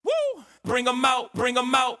bring 'em out, bring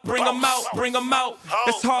 'em out, bring 'em out, bring 'em out.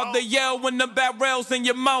 It's hard to yell when the barrel's in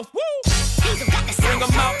your mouth. Woo! Bring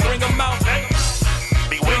 'em out, bring 'em out.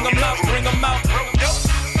 Bring 'em out, bring 'em out.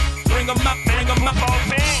 Bring 'em out, bring 'em out.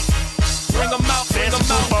 Bring 'em out, bring 'em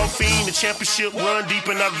out. Football fiend, the championship run deep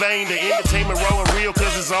in our vein. The entertainment rolling real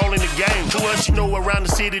cause it's all in the game. To us, you know around the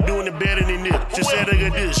city doing it better than this. Just say look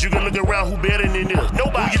at this, you can look around who better than this.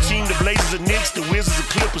 Nobody. Who your team, the Blazers, the Knicks, the Wizards, the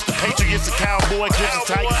Clippers, the Patriots, the Cowboys, Clippers,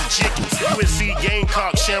 Tigers, the Chickens. USC,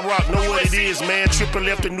 Gamecock, Shamrock, know what it is, man. Triple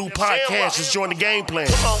F, the new podcast, just join the game plan.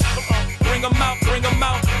 Bring 'em out, bring 'em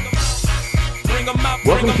out.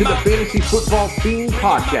 Welcome to the Fantasy Football Fiend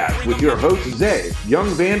Podcast with your hosts, Zay, Young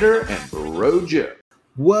Vander, and Bro Joe.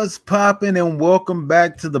 What's poppin', and welcome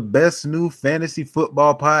back to the best new fantasy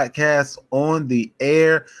football podcast on the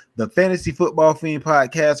air, the Fantasy Football Fiend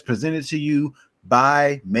Podcast, presented to you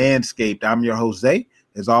by Manscaped. I'm your host, Zay.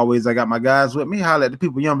 As always, I got my guys with me. Holla at the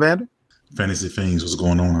people, Young Vander. Fantasy Fiends, what's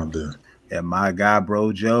going on out there? And my guy,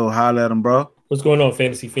 Bro Joe. Holla at him, bro. What's going on,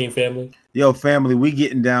 Fantasy Fiend family? Yo, family, we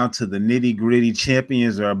getting down to the nitty-gritty.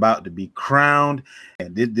 Champions are about to be crowned,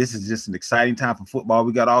 and this is just an exciting time for football.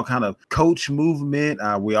 We got all kind of coach movement.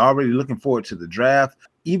 We're already looking forward to the draft.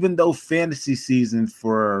 Even though fantasy season,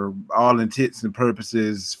 for all intents and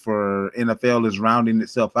purposes, for NFL is rounding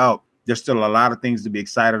itself out, there's still a lot of things to be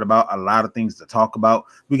excited about, a lot of things to talk about.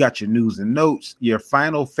 We got your news and notes, your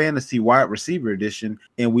final fantasy wide receiver edition,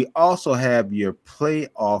 and we also have your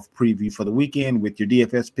playoff preview for the weekend with your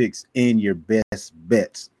DFS picks and your best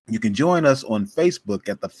bets. You can join us on Facebook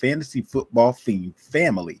at the Fantasy Football Fiend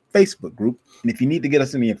Family Facebook group. And if you need to get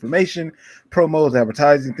us any information, promos,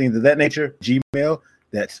 advertising, things of that nature, Gmail,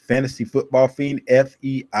 that's Fantasy Football Fiend,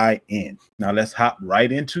 FEIN. Now let's hop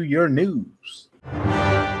right into your news.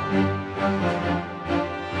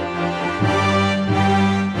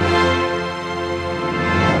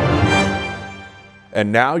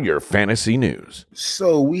 And now your fantasy news.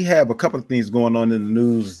 So we have a couple of things going on in the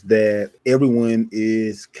news that everyone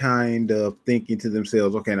is kind of thinking to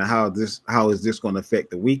themselves, okay, now how is this going to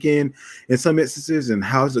affect the weekend in some instances, and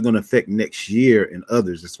how is it going to affect next year in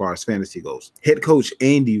others as far as fantasy goes? Head coach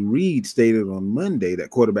Andy Reid stated on Monday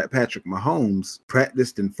that quarterback Patrick Mahomes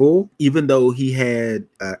practiced in full, even though he had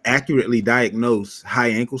accurately diagnosed high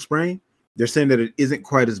ankle sprain. They're saying that it isn't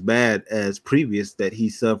quite as bad as previous that he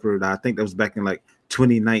suffered. I think that was back in like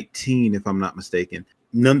 2019, if I'm not mistaken.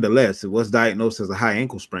 Nonetheless, it was diagnosed as a high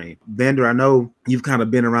ankle sprain. Vander, I know you've kind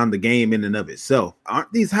of been around the game in and of itself.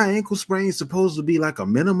 Aren't these high ankle sprains supposed to be like a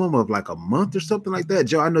minimum of like a month or something like that?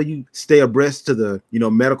 Joe, I know you stay abreast to the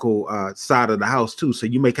medical side of the house too, so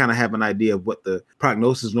you may kind of have an idea of what the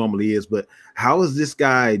prognosis normally is. But how is this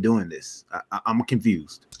guy doing this? I'm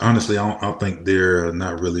confused. Honestly, I think they're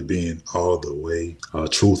not really being all the way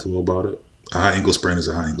truthful about it. A high ankle sprain is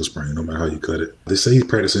a high ankle sprain, no matter how you cut it. They say he's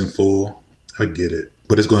practicing full. I get it.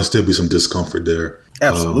 But it's going to still be some discomfort there.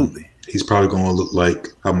 Absolutely. He's probably going to look like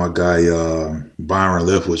how my guy Byron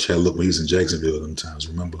Leftwich had looked when he was in Jacksonville sometimes,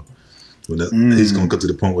 remember? He's going to get to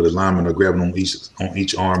the point where the linemen are grabbing on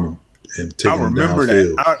each arm and taking him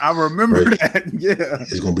downfield. I remember that. Yeah.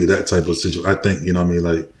 It's going to be that type of situation. I think,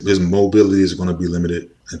 like his mobility is going to be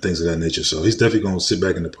limited and things of that nature. So he's definitely going to sit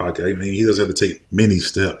back in the pocket. I mean, he doesn't have to take many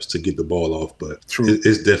steps to get the ball off, but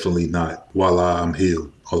it's definitely not, voila, I'm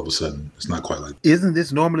healed. All of a sudden, it's not quite like that. Isn't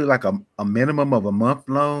this normally like a minimum of a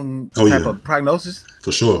month-long type of prognosis?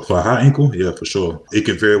 For sure. For a high ankle, yeah, for sure. It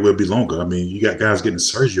could very well be longer. I mean, you got guys getting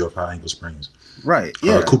surgery off high ankle sprains. Right,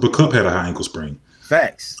 yeah. Cooper Kupp had a high ankle sprain.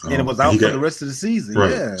 Facts. And it was out for the rest of the season.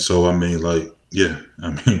 Right. Yeah. So, I mean, I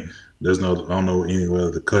don't know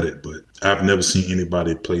anywhere to cut it, but I've never seen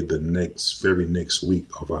anybody play the very next week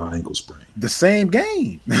of a high ankle sprain. The same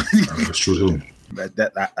game. That's true, too.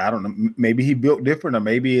 I don't know. Maybe he built different, or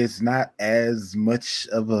maybe it's not as much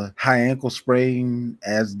of a high ankle sprain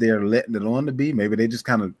as they're letting it on to be. Maybe they just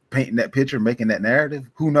kind of painting that picture, making that narrative.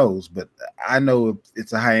 Who knows? But I know if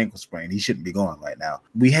it's a high ankle sprain, he shouldn't be going right now.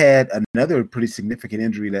 We had another pretty significant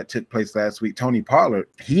injury that took place last week. Tony Pollard,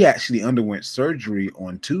 he actually underwent surgery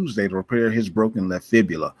on Tuesday to repair his broken left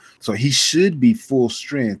fibula. So he should be full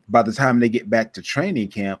strength by the time they get back to training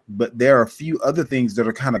camp. But there are a few other things that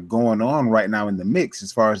are kind of going on right now in the mix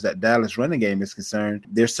as far as that Dallas running game is concerned.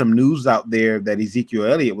 There's some news out there that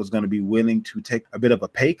Ezekiel Elliott was going to be willing to take a bit of a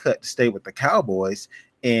pay cut to stay with the Cowboys.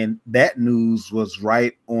 And that news was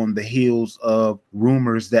right on the heels of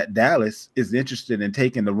rumors that Dallas is interested in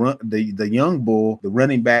taking the young bull, the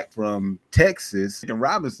running back from Texas, and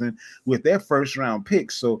Robinson, with their first round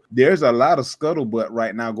pick. So there's a lot of scuttlebutt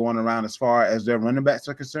right now going around as far as their running backs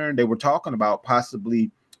are concerned. They were talking about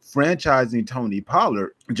possibly franchising Tony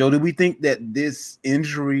Pollard. Joe, do we think that this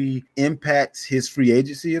injury impacts his free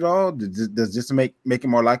agency at all? Does this make it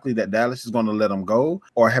more likely that Dallas is going to let him go?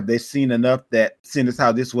 Or have they seen enough that, seeing as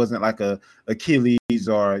how this wasn't like a Achilles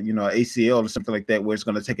or, ACL or something like that, where it's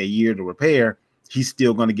going to take a year to repair, he's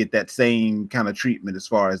still going to get that same kind of treatment as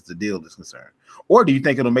far as the deal is concerned? Or do you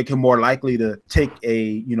think it'll make him more likely to take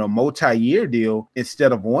a, multi-year deal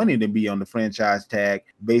instead of wanting to be on the franchise tag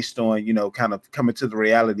based on, kind of coming to the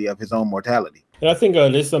reality of his own mortality? And I think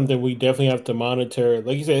this is something we definitely have to monitor.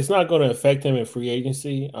 Like you said, it's not going to affect him in free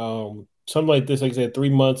agency. Something like this, like I said, 3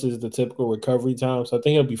 months is the typical recovery time. So I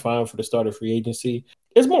think he'll be fine for the start of free agency.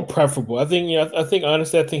 It's more preferable. I think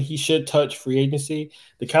honestly, he should touch free agency.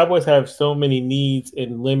 The Cowboys have so many needs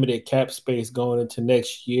and limited cap space going into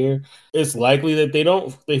next year. It's likely that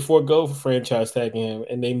they forego for franchise tagging him,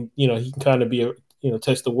 and he can kind of be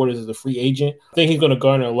test the waters as a free agent. I think he's going to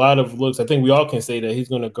garner a lot of looks. I think we all can say that he's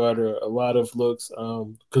going to garner a lot of looks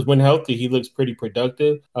because when healthy, he looks pretty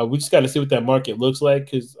productive. We just got to see what that market looks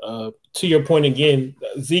like because to your point again,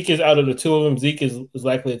 Zeke is out of the two of them. Zeke is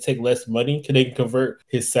likely to take less money because they can convert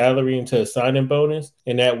his salary into a signing bonus,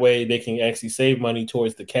 and that way they can actually save money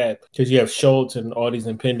towards the cap because you have Schultz and all these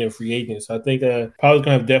impending free agents. So I think Pollard's going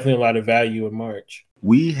to have definitely a lot of value in March.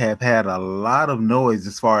 We have had a lot of noise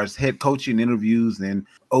as far as head coaching interviews and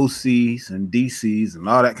OCs and DCs and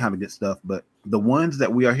all that kind of good stuff. But the ones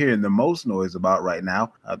that we are hearing the most noise about right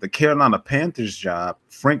now, the Carolina Panthers job,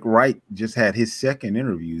 Frank Reich just had his second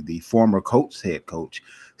interview, the former Colts head coach.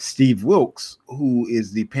 Steve Wilks, who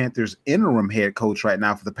is the Panthers interim head coach right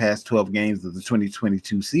now for the past 12 games of the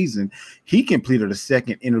 2022 season, he completed a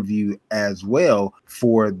second interview as well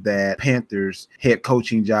for that Panthers head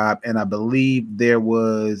coaching job. And I believe there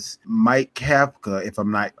was Mike Kafka, if I'm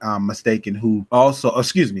not mistaken, who also, not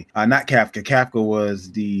Kafka. Kafka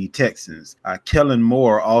was the Texans. Kellen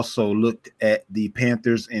Moore also looked at the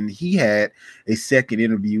Panthers, and he had a second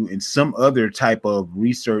interview, and some other type of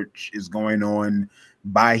research is going on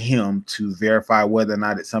by him to verify whether or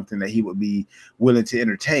not it's something that he would be willing to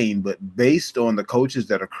entertain. But based on the coaches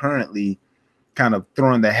that are currently kind of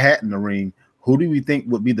throwing the hat in the ring, who do we think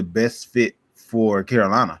would be the best fit for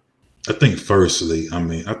Carolina? I think firstly,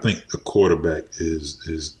 I think the quarterback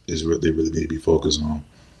is what they really need to be focused on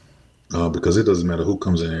because it doesn't matter who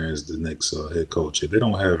comes in there as the next head coach. If they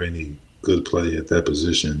don't have any good play at that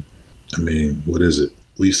position, what is it?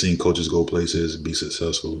 We've seen coaches go places, be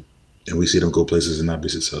successful, and we see them go places and not be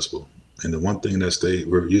successful. And the one thing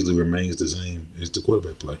that usually remains the same is the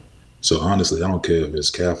quarterback play. So honestly, I don't care if it's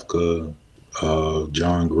Kafka,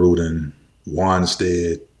 John Gruden,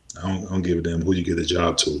 Wanstead. I don't give a damn who you get a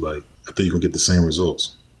job to. Like, I think you can get the same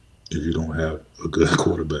results if you don't have a good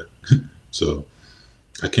quarterback. So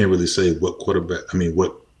I can't really say what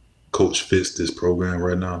coach fits this program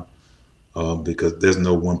right now because there's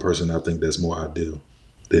no one person I think that's more ideal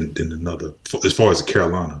than another. As far as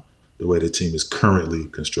Carolina, the way the team is currently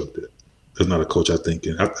constructed, there's not a coach I think.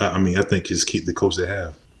 I think just keep the coach they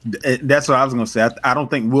have. That's what I was going to say. I don't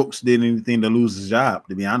think Wilks did anything to lose his job,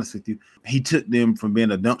 to be honest with you. He took them from being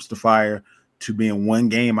a dumpster fire to being one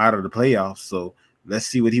game out of the playoffs. So let's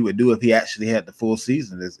see what he would do if he actually had the full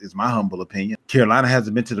season, is my humble opinion. Carolina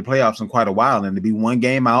hasn't been to the playoffs in quite a while, and to be one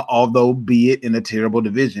game out, although be it in a terrible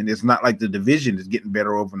division, it's not like the division is getting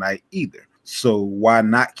better overnight either. So why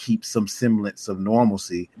not keep some semblance of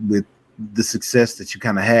normalcy with the success that you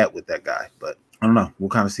kind of had with that guy? But I don't know. We'll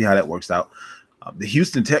kind of see how that works out. The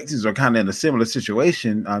Houston Texans are kind of in a similar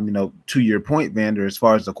situation, to your point, Vander, as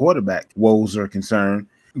far as the quarterback woes are concerned.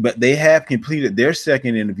 But they have completed their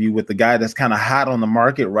second interview with the guy that's kind of hot on the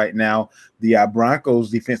market right now, the Broncos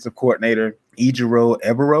defensive coordinator, Ejiro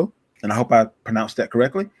Evero. And I hope I pronounced that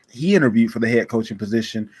correctly. He interviewed for the head coaching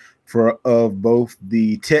position of both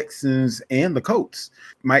the Texans and the Colts.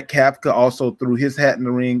 Mike Kafka also threw his hat in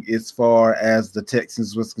the ring as far as the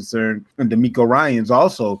Texans was concerned. And DeMeco Ryans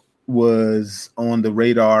also was on the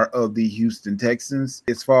radar of the Houston Texans.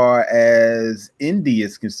 As far as Indy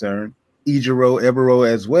is concerned, Ejiro Evero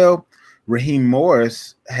as well. Raheem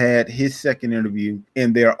Morris had his second interview,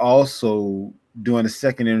 and they're also doing a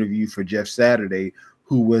second interview for Jeff Saturday,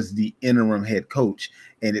 who was the interim head coach.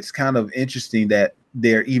 And it's kind of interesting that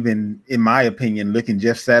they're even, in my opinion, looking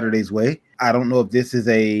Jeff Saturday's way. I don't know if this is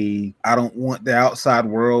I don't want the outside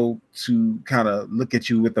world to kind of look at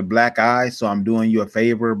you with a black eye. So I'm doing you a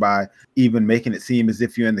favor by even making it seem as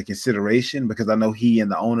if you're in the consideration, because I know he and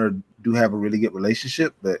the owner do have a really good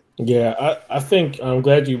relationship. But yeah, I think I'm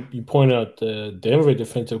glad you point out the Denver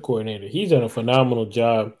defensive coordinator. He's done a phenomenal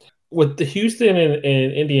job. With the Houston and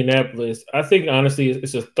Indianapolis, I think honestly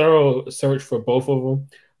it's a thorough search for both of them.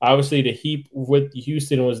 Obviously, the heap with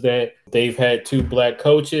Houston was that they've had 2 black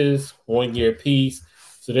coaches, 1 year apiece.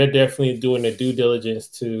 So they're definitely doing their due diligence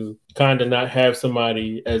to kind of not have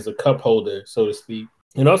somebody as a cup holder, so to speak.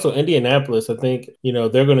 And also Indianapolis, I think,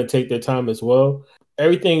 they're going to take their time as well.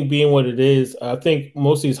 Everything being what it is, I think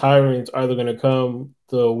most of these hirings are either going to come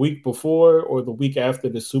the week before or the week after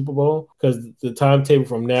the Super Bowl, because the timetable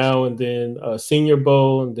from now and then Senior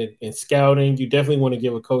Bowl and then in scouting, you definitely want to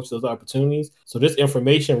give a coach those opportunities. So this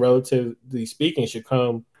information, relatively speaking, should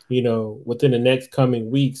come, within the next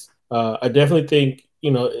coming weeks. I definitely think,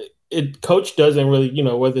 coach doesn't really,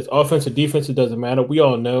 whether it's offense or defense, it doesn't matter. We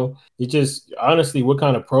all know. It's just honestly what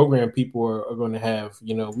kind of program people are going to have.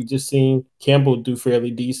 We just seen Campbell do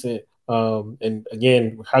fairly decent. And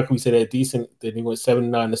again, how can we say that decent? That he went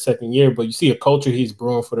 7-9 the second year, but you see a culture he's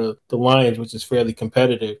brewing for the Lions, which is fairly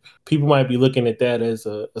competitive. People might be looking at that as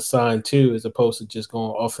a sign too, as opposed to just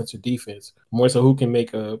going offense or defense. More so, who can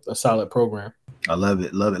make a solid program. I love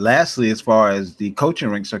it. Love it. Lastly, as far as the coaching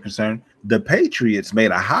ranks are concerned, the Patriots made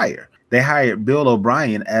a hire. They hired Bill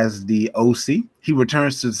O'Brien as the OC. He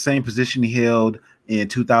returns to the same position he held in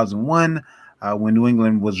 2001 when New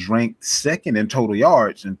England was ranked 2nd in total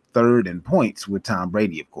yards and 3rd in points with Tom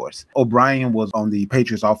Brady, of course. O'Brien was on the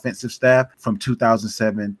Patriots offensive staff from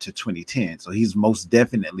 2007 to 2010. So he's most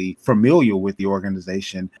definitely familiar with the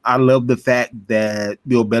organization. I love the fact that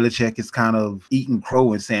Bill Belichick is kind of eating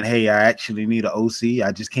crow and saying, hey, I actually need an OC.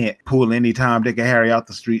 I just can't pull any Tom, Dick, and Harry out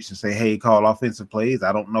the streets and say, hey, call offensive plays.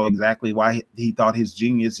 I don't know exactly why he thought his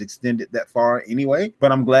genius extended that far anyway,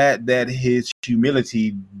 but I'm glad that his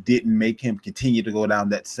humility didn't make him continue to go down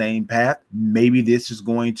that same path. Maybe this is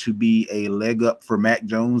going to be a leg up for Mac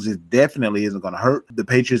Jones. It definitely isn't going to hurt. The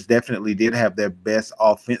Patriots definitely did have their best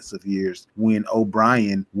offensive years when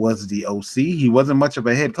O'Brien was the OC. He wasn't much of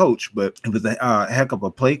a head coach, but it was a heck of a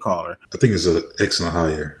play caller. I think it's an excellent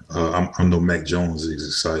hire. I know Mac Jones is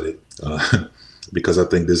excited because I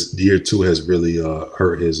think this year 2 has really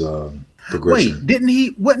hurt his progression.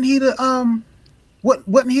 Wait, wasn't he the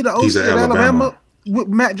OC at Alabama?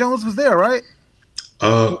 Mac Jones was there, right?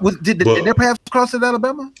 Did their paths cross at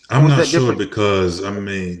Alabama? I'm not sure because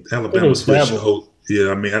Alabama switched. Okay.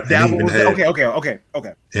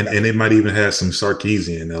 And they might even have some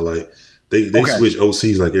Sarkisian in there. Like they switch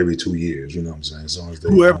OCs like every 2 years. You know what I'm saying? As long as they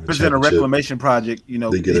whoever's in a reclamation project,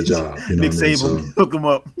 they get a job. Nick Saban hook them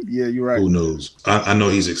up. Yeah, you're right. Who knows? I know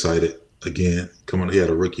he's excited again. Come on, he had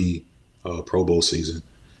a rookie Pro Bowl season,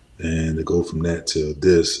 and to go from that to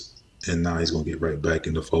this, and now he's gonna get right back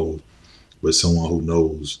in the fold. But someone who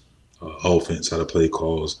knows offense, how to play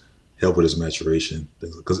calls, help with his maturation.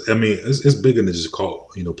 Because it's bigger than just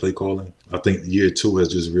play calling. I think year 2 has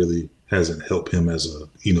just really hasn't helped him as a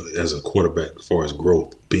quarterback as far as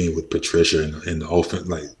growth. Being with Patricia and the offense,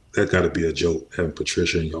 like that got to be a joke having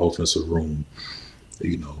Patricia in your offensive room.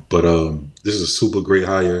 But this is a super great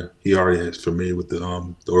hire. He already is familiar with the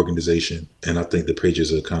organization, and I think the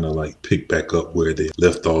Patriots are kind of like picked back up where they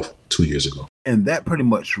left off 2 years ago. And that pretty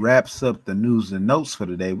much wraps up the news and notes for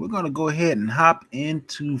today. We're going to go ahead and hop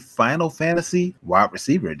into Final Fantasy Wide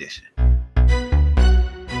Receiver Edition.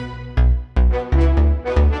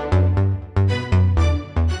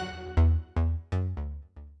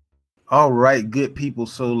 All right, good people.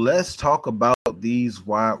 So let's talk about these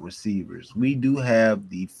wide receivers. We do have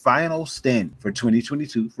the final stand for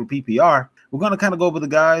 2022 for PPR. We're going to kind of go over the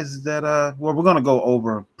guys that, we're going to go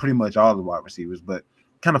over pretty much all the wide receivers, but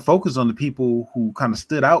kind of focus on the people who kind of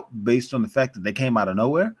stood out based on the fact that they came out of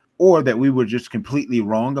nowhere or that we were just completely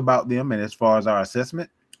wrong about them and as far as our assessment.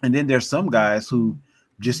 And then there's some guys who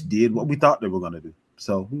just did what we thought they were going to do.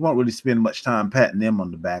 So we won't really spend much time patting them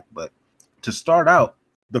on the back. But to start out,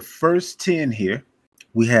 the first 10 here,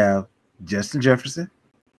 we have Justin Jefferson,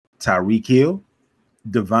 Tyreek Hill,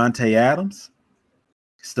 Devontae Adams,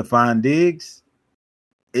 Stephon Diggs,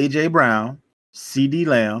 A.J. Brown, C.D.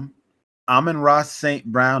 Lamb, Amon-Ra St.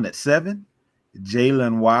 Brown at 7,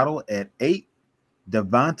 Jalen Waddle at 8,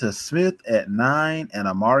 Devonta Smith at 9, and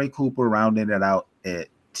Amari Cooper rounding it out at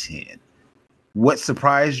 10. What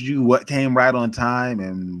surprised you? What came right on time?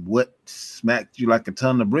 And what smacked you like a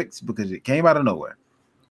ton of bricks because it came out of nowhere?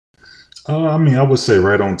 I would say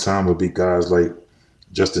right on time would be guys like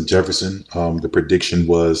Justin Jefferson. The prediction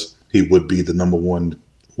was he would be the number 1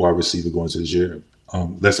 wide receiver going into this year.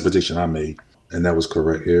 That's the prediction I made, and that was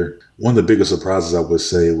correct here. One of the biggest surprises I would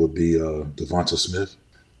say would be Devonta Smith.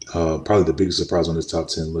 Probably the biggest surprise on this top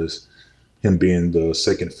 10 list. Him being the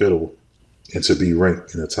second fiddle and to be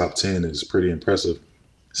ranked in the top 10 is pretty impressive,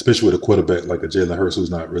 especially with a quarterback like a Jalen Hurts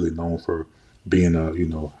who's not really known for being a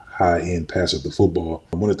high-end passer of the football.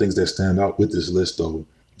 One of the things that stand out with this list, though,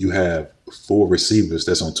 you have 4 receivers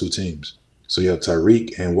that's on 2 teams. So you have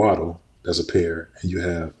Tyreek and Waddle as a pair, and you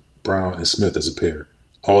have Brown and Smith as a pair,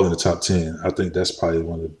 all in the top 10. I think that's probably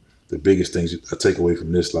one of the biggest things I take away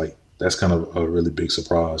from this. Like, that's kind of a really big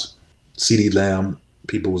surprise. CeeDee Lamb,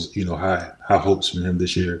 people was, high hopes from him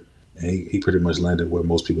this year, and he pretty much landed where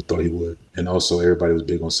most people thought he would. And also everybody was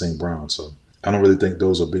big on St. Brown. So I don't really think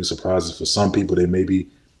those are big surprises. For some people, they may be,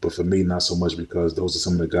 but for me, not so much, because those are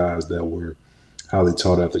some of the guys that were highly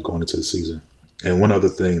taught after going into the season. And one other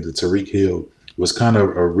thing, the Tyreek Hill was kind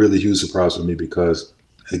of a really huge surprise for me because,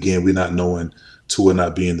 again, we're not knowing Tua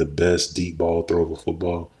not being the best deep ball thrower of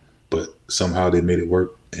football, but somehow they made it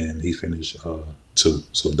work, and he finished 2.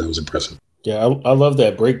 So that was impressive. Yeah, I love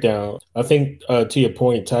that breakdown. I think, to your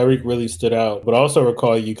point, Tyreek really stood out. But I also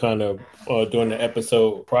recall you kind of, during the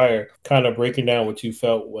episode prior, kind of breaking down what you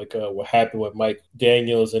felt like what happened with Mike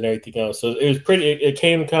Daniels and everything else. So it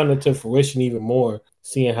came kind of to fruition even more,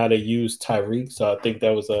 seeing how they used Tyreek. So I think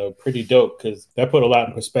that was pretty dope, because that put a lot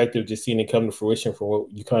in perspective, just seeing it come to fruition from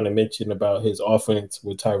what you kind of mentioned about his offense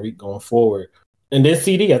with Tyreek going forward. And then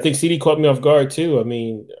CD, I think CD caught me off guard too. I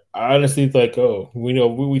mean, I honestly like,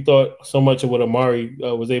 we thought so much of what Amari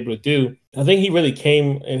was able to do. I think he really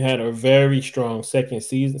came and had a very strong second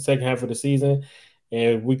half of the season.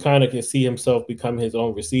 And we kind of can see himself become his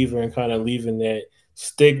own receiver and kind of leaving that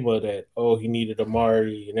stigma that, he needed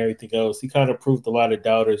Amari and everything else. He kind of proved a lot of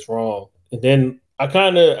doubters wrong. And then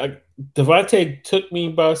Devontae took me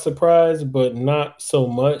by surprise, but not so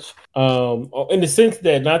much. In the sense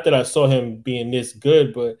that, not that I saw him being this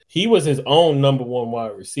good, but he was his own number 1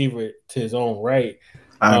 wide receiver to his own right.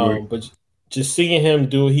 But just seeing him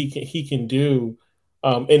do what he can do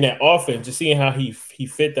in that offense, just seeing how he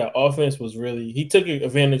fit that offense was really, he took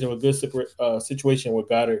advantage of a good situation with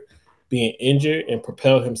Goddard being injured and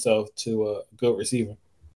propelled himself to a good receiver.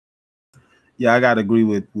 Yeah, I got to agree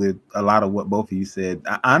with a lot of what both of you said.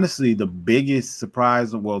 Honestly, the biggest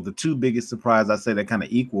surprise, the 2 biggest surprise, I say that kind of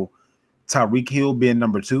equal, Tyreek Hill being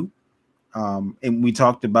number 2. And we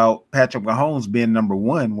talked about Patrick Mahomes being number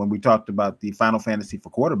 1 when we talked about the Final Fantasy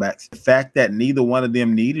for quarterbacks. The fact that neither one of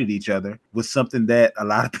them needed each other was something that a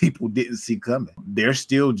lot of people didn't see coming. They're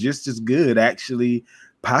still just as good, actually,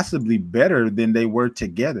 possibly better than they were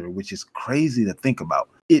together, which is crazy to think about.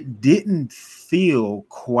 It didn't feel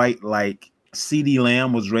quite like CeeDee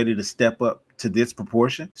Lamb was ready to step up to this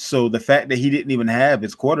proportion. So the fact that he didn't even have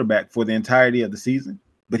his quarterback for the entirety of the season,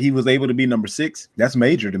 but he was able to be number 6, that's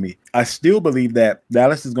major to me. I still believe that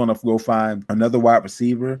Dallas is going to go find another wide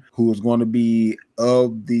receiver who is going to be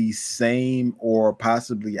of the same or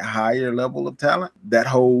possibly a higher level of talent. That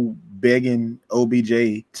whole begging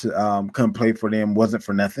OBJ to come play for them wasn't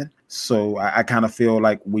for nothing. So I kind of feel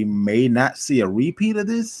like we may not see a repeat of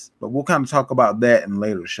this, but we'll kind of talk about that in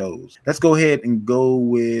later shows. Let's go ahead and go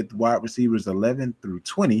with wide receivers 11 through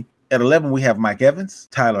 20. At 11, we have Mike Evans,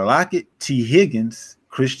 Tyler Lockett, T. Higgins,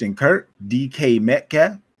 Christian Kirk, DK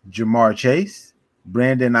Metcalf, Jamar Chase,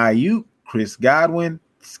 Brandon Ayuk, Chris Godwin,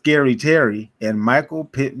 Scary Terry, and Michael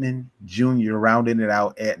Pittman Jr. rounding it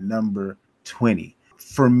out at number 20.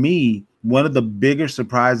 For me, one of the bigger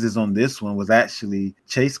surprises on this one was actually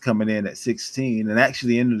Chase coming in at 16 and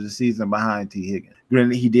actually ended the season behind T. Higgins.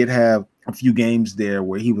 Granted, he did have a few games there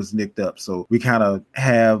where he was nicked up, so we kind of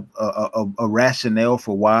have a rationale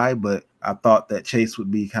for why, but I thought that Chase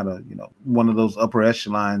would be kind of, one of those upper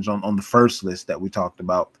echelons on the first list that we talked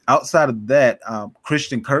about. Outside of that,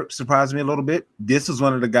 Christian Kirk surprised me a little bit. This was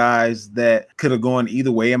one of the guys that could have gone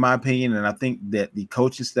either way, in my opinion. And I think that the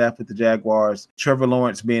coaching staff at the Jaguars, Trevor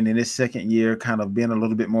Lawrence being in his second year, kind of being a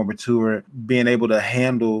little bit more mature, being able to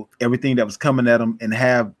handle everything that was coming at him and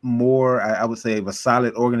have more, I would say, of a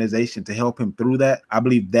solid organization to help him through that. I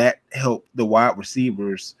believe that helped the wide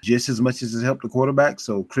receivers just as much as it helped the quarterback.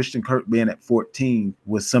 So Christian Kirk being at 14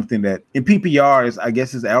 was something that in PPR is, I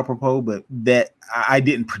guess, is apropos, but that I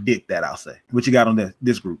didn't predict that, I'll say. What you got on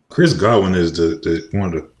this group? Chris Godwin is the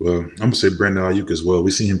one of the, I'm going to say Brandon Ayuk as well.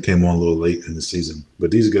 We seen him came on a little late in the season,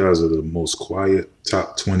 but these guys are the most quiet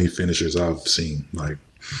top 20 finishers I've seen.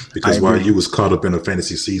 Because while you was caught up in a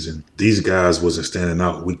fantasy season, these guys wasn't standing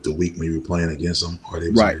out week to week when you were playing against them or they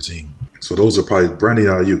was on your team. So those are probably Brandon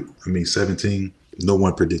Ayuk. 17, no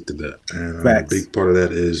one predicted that. And a big part of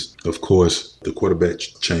that is, of course, the quarterback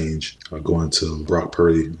change going to Brock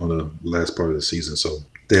Purdy on the last part of the season. So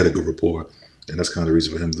they had a good rapport, and that's kind of the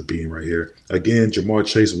reason for him to be right here. Again, Jamar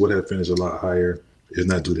Chase would have finished a lot higher if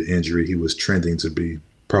not due to injury. He was trending to be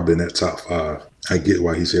probably in that top 5. I get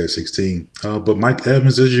why he's here at 16. But Mike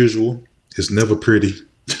Evans, as usual, is never pretty.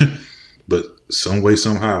 But some way,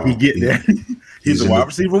 somehow. He get there. He's a wide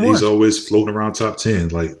receiver one. He's always floating around top 10.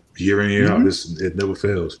 year in, year out. It never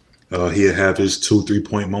fails. He'll have his 2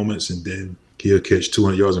 3-point moments, and then he'll catch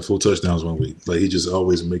 200 yards and 4 touchdowns one week. Like, he just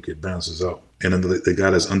always make it bounces out. And then the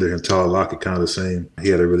guy that's under him, Tyler Lockett, kind of the same. He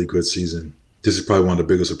had a really good season. This is probably one of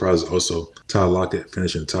the biggest surprises also. Tyler Lockett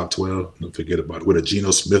finishing top 12. Don't forget about it. With a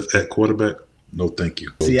Geno Smith at quarterback, no thank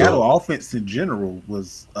you. Seattle offense in general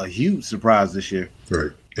was a huge surprise this year.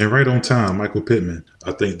 Right. And right on time, Michael Pittman.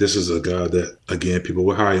 I think this is a guy that, again, people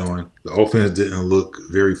were high on. The offense didn't look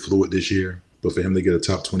very fluid this year, but for him to get a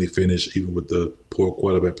top 20 finish, even with the poor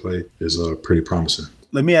quarterback play, is pretty promising.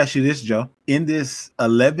 Let me ask you this, Joe. In this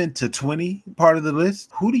 11 to 20 part of the list,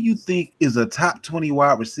 who do you think is a top 20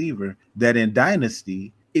 wide receiver that in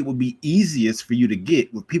Dynasty it would be easiest for you to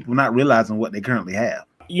get with people not realizing what they currently have?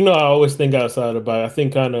 You know, I always think outside about it. I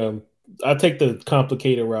think I take the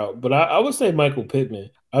complicated route, but I would say Michael Pittman.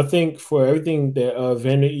 I think for everything that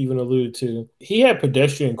Vander even alluded to, he had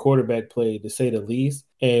pedestrian quarterback play, to say the least.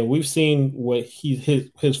 And we've seen what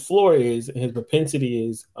his floor is and his propensity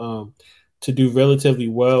is to do relatively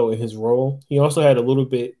well in his role. He also had a little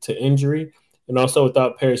bit to injury, and also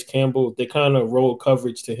without Paris Campbell, they kind of rolled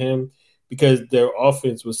coverage to him because their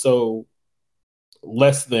offense was so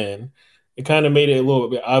less than. It kind of made it a little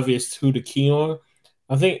bit obvious who to key on.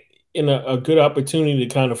 I think in a good opportunity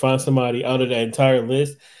to kind of find somebody out of that entire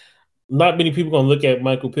list, not many people going to look at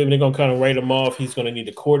Michael Pittman. They're going to kind of write him off. He's going to need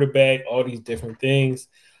a quarterback, all these different things.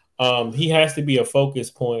 He has to be a focus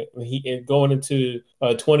point. Going into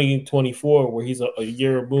 2024, where he's a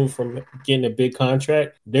year removed from getting a big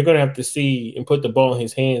contract, they're going to have to see and put the ball in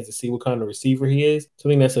his hands to see what kind of receiver he is. So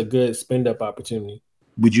I think that's a good spend-up opportunity.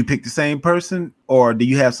 Would you pick the same person, or do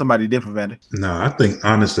you have somebody different, Vander? No, I think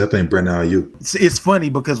Brandon Ayuk. It's funny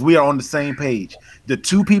because we are on the same page. The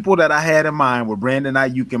two people that I had in mind were Brandon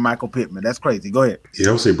Ayuk and Michael Pittman. That's crazy. Go ahead. Yeah,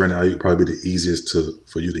 I would say Brandon Ayuk probably the easiest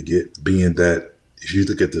for you to get, being that if you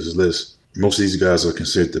look at this list, most of these guys are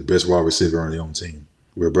considered the best wide receiver on their own team,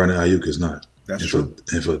 where Brandon Ayuk is not. That's true.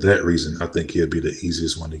 And for that reason, I think he'll be the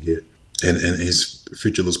easiest one to get. And his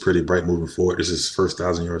future looks pretty bright moving forward. This is his first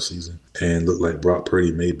 1,000-yard season. And look like Brock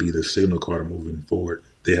Purdy may be the signal caller moving forward.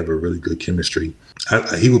 They have a really good chemistry.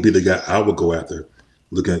 He would be the guy I would go after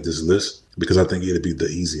looking at this list because I think it'd be the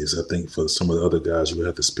easiest. I think for some of the other guys, you would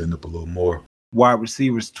have to spend up a little more. Wide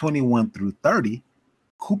receivers 21 through 30.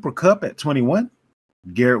 Cooper Kupp at 21.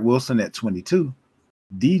 Garrett Wilson at 22.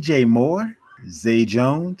 DJ Moore, Zay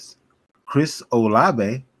Jones, Chris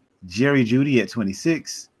Olave, Jerry Jeudy at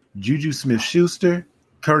 26. Juju Smith-Schuster,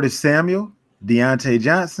 Curtis Samuel, Deontay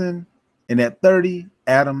Johnson, and at 30,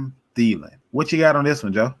 Adam Thielen. What you got on this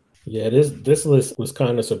one, Joe? Yeah, this list was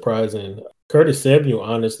kind of surprising. Curtis Samuel,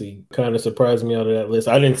 honestly, kind of surprised me out of that list.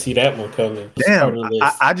 I didn't see that one coming. Damn,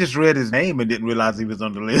 I just read his name and didn't realize he was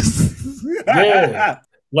on the list. Yeah,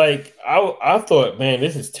 like I thought, man,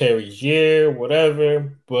 this is Terry's year,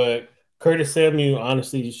 whatever, but Curtis Samuel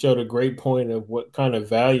honestly showed a great point of what kind of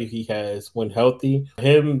value he has when healthy.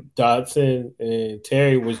 Him, Dotson, and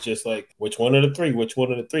Terry was just like, which one of the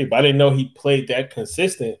three? But I didn't know he played that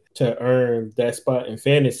consistent to earn that spot in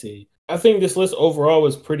fantasy. I think this list overall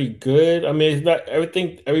was pretty good. I mean, it's not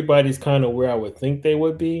everything. Everybody's kind of where I would think they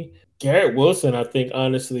would be. Garrett Wilson, I think,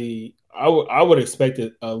 honestly, I would expect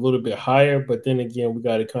it a little bit higher, but then again, we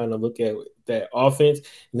got to kind of look at that offense.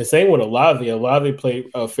 And the same with Olave. Olave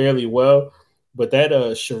played fairly well, but that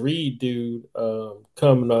Shareed dude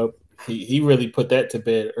coming up, he really put that to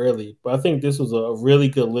bed early. But I think this was a really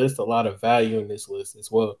good list, a lot of value in this list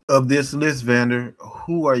as well. Of this list, Vander,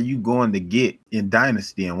 who are you going to get in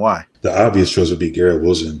Dynasty and why? The obvious choice would be Garrett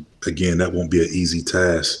Wilson. Again, that won't be an easy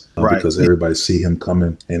task because everybody see him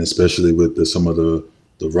coming, and especially with some of the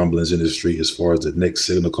rumblings in the street as far as the next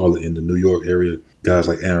signal caller in the New York area, guys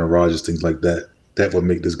like Aaron Rodgers, things like that, that would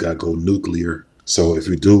make this guy go nuclear. So if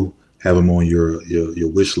you do have him on your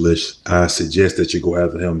wish list, I suggest that you go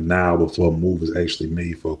after him now before a move is actually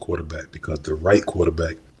made for a quarterback, because the right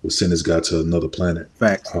quarterback will send this guy to another planet.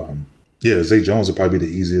 Facts. Zay Jones would probably be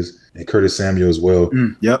the easiest, and Curtis Samuel as well.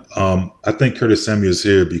 Yep. I think Curtis Samuel is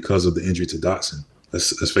here because of the injury to Dotson.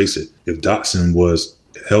 Let's face it. If Dotson was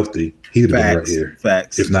healthy, he would have been right here.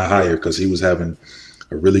 Facts. If not higher, because he was having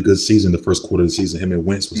a really good season the first quarter of the season. Him and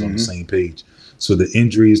Wentz was on the same page. So the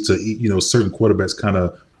injuries to certain quarterbacks kind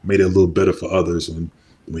of made it a little better for others. When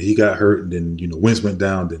he got hurt and then Wentz went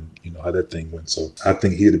down, then how that thing went. So I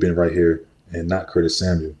think he'd have been right here and not Curtis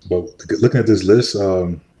Samuel. But looking at this list,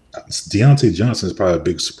 Deontay Johnson is probably a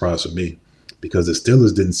big surprise for me, because the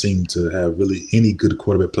Steelers didn't seem to have really any good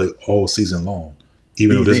quarterback play all season long.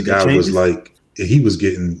 Even though this guy was he was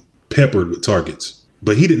getting peppered with targets.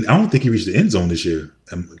 But he didn't. I don't think he reached the end zone this year.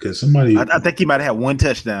 Because somebody, I think he might have had one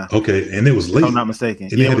touchdown. Okay, and it was late. If I'm not mistaken.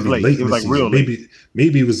 And it had to be late. It was like real late.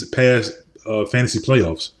 Maybe it was past fantasy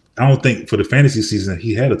playoffs. I don't think for the fantasy season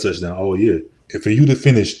he had a touchdown all year. And for you to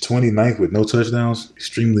finish 29th with no touchdowns,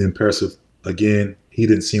 extremely impressive. Again, he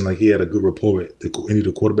didn't seem like he had a good rapport with any of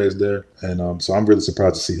the quarterbacks there. And so I'm really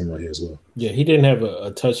surprised to see him right here as well. Yeah, he didn't have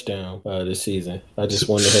a touchdown this season. I just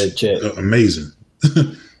wanted to check. Amazing.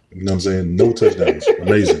 You know what I'm saying? No touchdowns.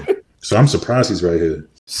 Amazing. So I'm surprised he's right here.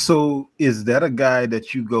 So is that a guy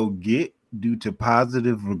that you go get due to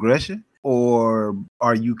positive regression? Or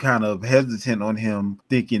are you kind of hesitant on him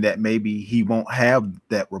thinking that maybe he won't have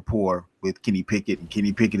that rapport with Kenny Pickett, and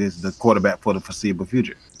Kenny Pickett is the quarterback for the foreseeable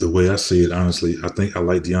future? The way I see it, honestly, I think I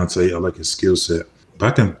like Deontay. I like his skill set.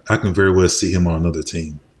 But I can very well see him on another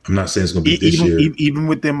team. I'm not saying it's going to be this year. Even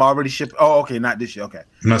with them already shipped. Oh, okay, not this year. Okay.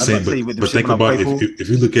 I'm not saying, but think about if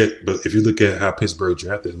you look at how Pittsburgh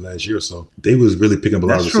drafted last year or so, they was really picking up a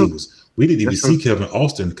lot of receivers. We didn't even see Kevin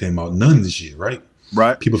Austin came out none this year, right?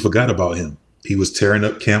 Right. People forgot about him. He was tearing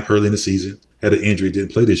up camp early in the season, had an injury,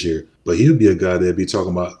 didn't play this year. But he'll be a guy that'll be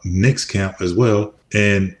talking about next camp as well.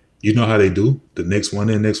 And you know how they do? The next one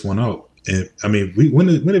in, next one out. And I mean, when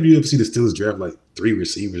have you ever seen the Steelers draft like 3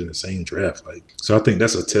 receivers in the same draft? So I think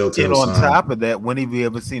that's a telltale sign. On top of that, when have you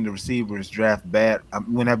ever seen the receivers draft bad?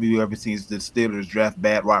 When have you ever seen the Steelers draft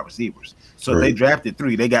bad wide receivers? So They drafted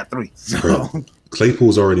 3, they got 3. So.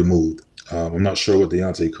 Claypool's already moved. I'm not sure what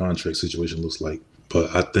Deontay contract situation looks like,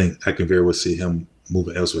 but I think I can very well see him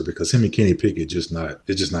moving elsewhere because him and Kenny Pickett it's just not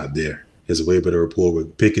there. He has a way better rapport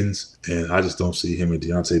with Pickens, and I just don't see him and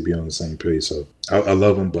Deontay being on the same page. So I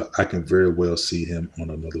love him, but I can very well see him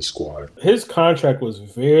on another squad. His contract was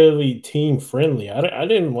very team friendly. I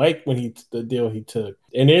didn't like the deal he took,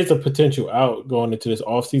 and there's a potential out going into this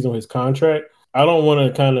offseason with his contract. I don't want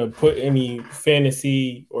to kind of put any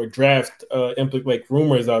fantasy or draft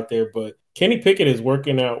rumors out there, but Kenny Pickett is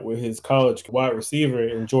working out with his college wide receiver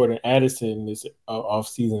and Jordan Addison this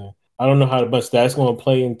offseason. I don't know how much that's going to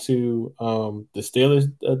play into the Steelers'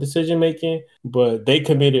 decision-making, but they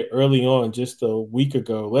committed early on just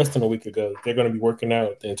less than a week ago. They're going to be working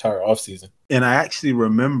out the entire offseason. And I actually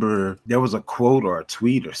remember there was a quote or a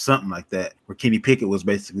tweet or something like that where Kenny Pickett was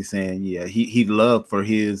basically saying, yeah, he'd love for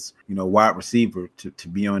his, wide receiver to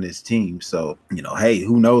be on his team. So, hey,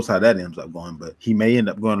 who knows how that ends up going, but he may end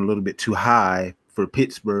up going a little bit too high for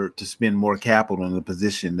Pittsburgh to spend more capital in the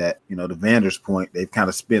position that, to Vander's point, they've kind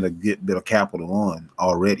of spent a good bit of capital on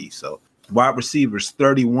already. So wide receivers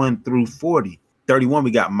 31 through 40. 31,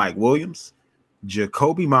 we got Mike Williams,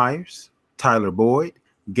 Jacoby Myers, Tyler Boyd,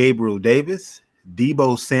 Gabriel Davis,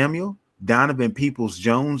 Deebo Samuel, Donovan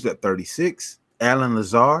Peoples-Jones at 36, Alan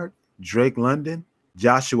Lazard, Drake London,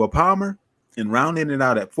 Joshua Palmer, and rounding it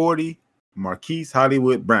out at 40, Marquise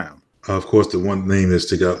Hollywood Brown. Of course, the one name that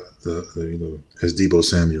stick out, is Deebo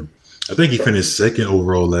Samuel. I think he finished second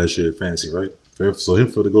overall last year at fantasy, right? So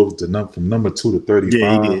him to go from number 2 to 35,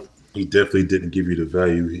 yeah, he did. He definitely didn't give you the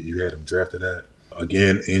value you had him drafted at.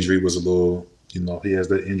 Again, injury was a little, he has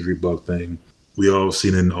that injury bug thing. We all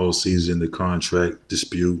seen it all season, the contract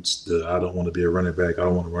disputes, I don't want to be a running back, I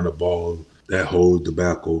don't want to run the ball, that whole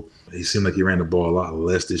debacle. He seemed like he ran the ball a lot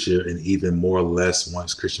less this year, and even more or less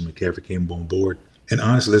once Christian McCaffrey came on board. And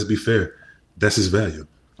honestly, let's be fair, that's his value.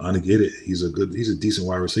 I get it. He's a decent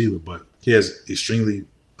wide receiver, but he has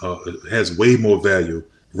has way more value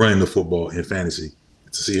running the football in fantasy.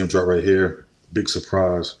 To see him drop right here, big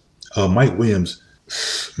surprise. Mike Williams,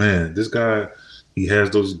 man, this guy, he has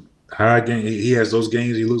those high games. He has those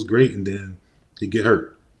games. He looks great, and then he get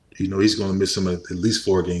hurt. He's going to miss him at least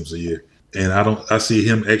 4 games a year. And I see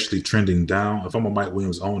him actually trending down. If I'm a Mike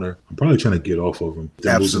Williams owner, I'm probably trying to get off of him.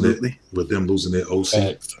 Absolutely. With them losing their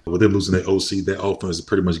OC. That offense is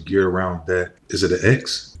pretty much geared around that. Is it an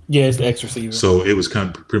X? Yeah, it's the X receiver. So it was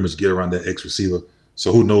kind of pretty much geared around that X receiver.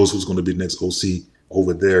 So who knows who's going to be the next OC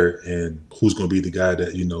over there and who's going to be the guy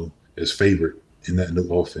that, is favored in that new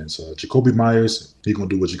offense. Jacoby Myers, he's going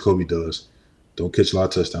to do what Jacoby does. Don't catch a lot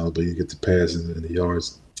of touchdowns, but you get the pass and the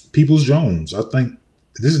yards. Peoples-Jones, I think,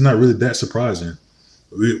 this is not really that surprising.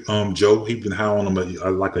 Joe, he's been high on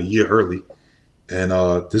him like a year early. And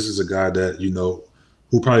this is a guy that,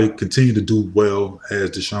 who probably continue to do well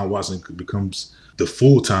as Deshaun Watson becomes the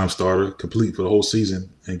full-time starter, complete for the whole season,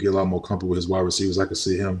 and get a lot more comfortable with his wide receivers. I can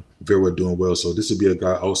see him very well doing well. So this would be a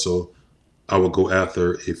guy also I would go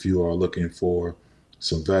after if you are looking for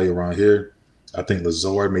some value around here. I think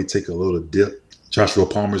Lazard may take a little dip. Joshua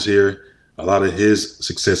Palmer's here. A lot of his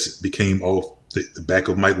success became off the back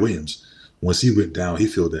of Mike Williams. Once he went down, he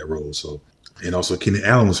filled that role. So And also, Keenan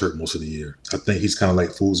Allen was hurt most of the year. I think he's kind of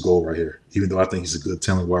like fool's gold right here. Even though I think he's a good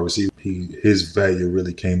talent wide receiver, his value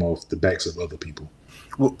really came off the backs of other people.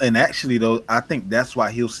 Well, and actually, though, I think that's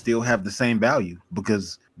why he'll still have the same value.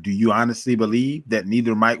 Because do you honestly believe that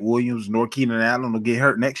neither Mike Williams nor Keenan Allen will get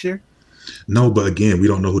hurt next year? No, but again, we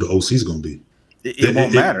don't know who the OC is going to be. It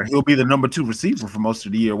won't matter. He'll be the number 2 receiver for most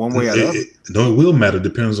of the year, one way or the other. No, it will matter.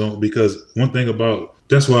 Depends on, because one thing about,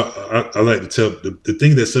 that's why I like to tell, the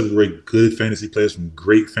thing that separates good fantasy players from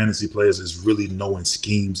great fantasy players is really knowing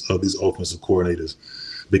schemes of these offensive coordinators,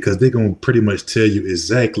 because they're going to pretty much tell you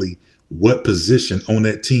exactly what position on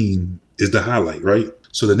that team is the highlight, right?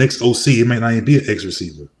 So the next OC, it might not even be an X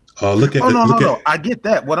receiver. No. I get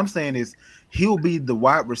that. What I'm saying is he'll be the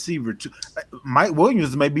wide receiver too. Mike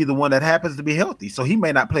Williams may be the one that happens to be healthy, so he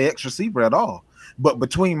may not play X receiver at all. But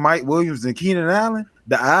between Mike Williams and Keenan Allen,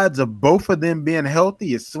 the odds of both of them being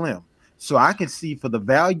healthy is slim. So I can see for the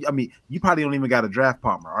value. I mean, you probably don't even got a draft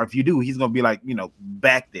Palmer, or if you do, he's going to be like,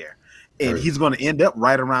 back there. And he's going to end up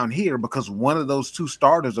right around here because one of those 2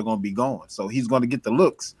 starters are going to be gone. So he's going to get the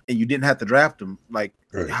looks, and you didn't have to draft him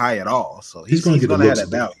high at all. So he's going to have that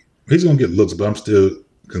value. He's going to get looks, but I'm still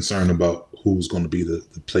concerned about who's going to be the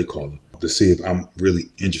play caller to see if I'm really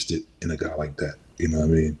interested in a guy like that. You know what I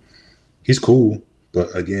mean? He's cool,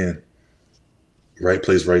 but again, right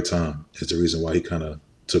place, right time is the reason why he kind of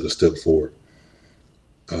took a step forward.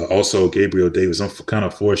 Also, Gabriel Davis, I'm kind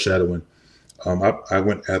of foreshadowing. I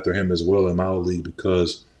went after him as well in my league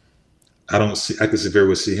because I can very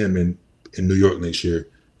well see him in New York next year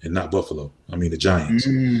and not Buffalo. I mean, the Giants.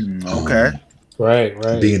 Okay. Right.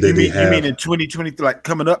 You mean in 2023, like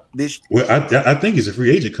coming up this? Well, I think he's a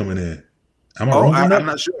free agent coming in. Am I wrong on that? I'm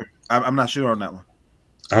not sure. I'm not sure on that one.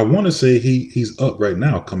 I want to say he's up right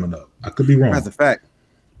now, coming up. I could be wrong. As a fact,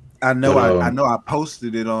 I know. I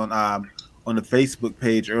posted it on the Facebook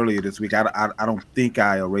page earlier this week. I don't think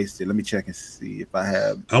I erased it. Let me check and see if I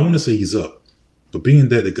have. I want to say he's up, but being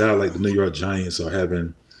that the guy like the New York Giants are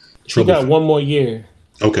having trouble. He got 1 more year.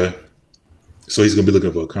 Okay, so he's gonna be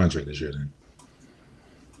looking for a contract this year then.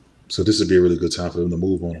 So this would be a really good time for them to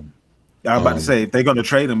move on him. I was about to say, if they're going to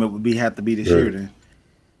trade him, it would have to be this year then.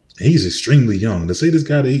 He's extremely young. To say this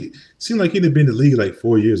guy, he seemed like he'd been in the league like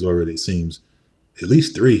 4 years already, it seems. At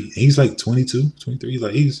least 3. And he's like 22, 23.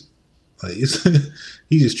 He's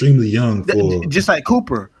extremely young for... Just like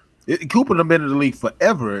Cooper. Cooper done been in the league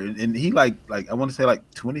forever. And he like I want to say like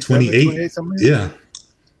 27, 28 something. Yeah.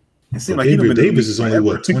 It seems like Gabriel Davis is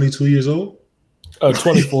only, 22 years old?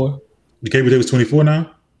 24. Gabriel Davis 24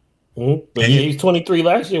 now? Mm-hmm. But he's 23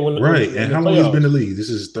 last year. And how long has he been in the league? This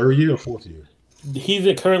is his 3rd year or 4th year?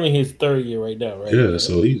 He's currently his 3rd year right now, right? Yeah,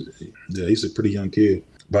 so he's a pretty young kid.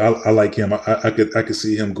 But I like him. I could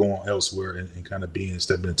see him going elsewhere and kind of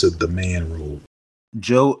stepping into the man role.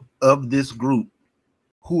 Joe, of this group,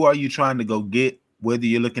 who are you trying to go get? Whether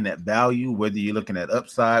you're looking at value, whether you're looking at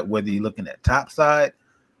upside, whether you're looking at top side,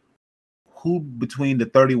 who between the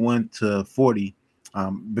 31 to 40,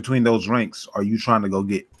 between those ranks, are you trying to go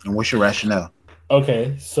get? And what's your rationale?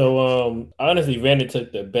 Okay, so honestly, Vander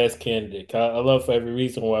took the best candidate. I love for every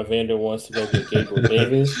reason why Vander wants to go get Gabriel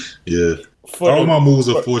Davis. Yeah. All my moves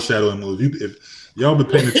are foreshadowing moves. If y'all been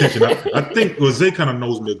paying attention, I think Zay kind of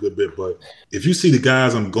knows me a good bit, but if you see the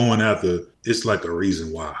guys I'm going after, it's like a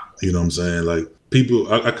reason why. You know what I'm saying? Like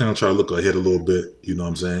people, I kind of try to look ahead a little bit. You know what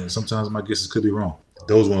I'm saying? Sometimes my guesses could be wrong.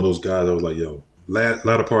 Those one of those guys I was like, yo,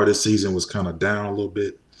 latter part of this season was kind of down a little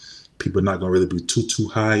bit. People are not going to really be too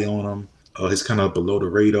high on him. He's kind of below the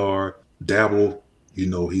radar. Dabble,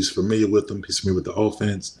 he's familiar with them. He's familiar with the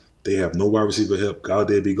offense. They have no wide receiver help.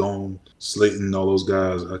 Galladay be gone. Slayton, all those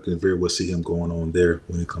guys. I can very well see him going on there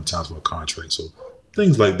when it comes time for a contract. So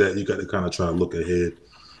things like that, you got to kind of try to look ahead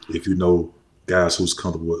if you know guys who's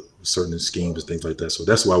comfortable with certain schemes and things like that. So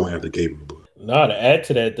that's why I went after Gabriel. No, to add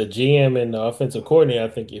to that, the GM and the offensive coordinator, I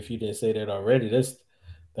think if you didn't say that already,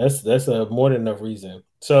 that's a more than enough reason.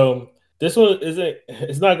 So this one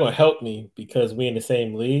it's not going to help me because we're in the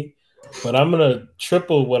same league, but I'm going to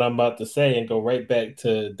triple what I'm about to say and go right back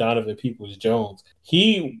to Donovan Peoples-Jones.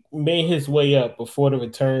 He made his way up before the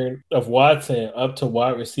return of Watson up to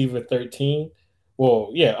wide receiver 13.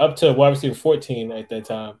 Well, yeah, up to wide receiver 14 at that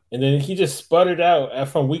time. And then he just sputtered out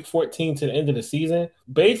from week 14 to the end of the season,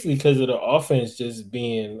 basically because of the offense just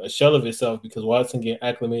being a shell of itself because Watson getting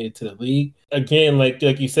acclimated to the league. Again, like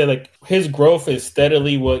you said, like his growth is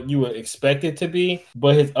steadily what you would expect it to be,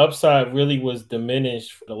 but his upside really was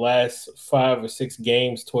diminished for the last 5 or 6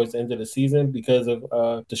 games towards the end of the season because of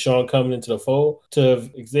Deshaun coming into the fold.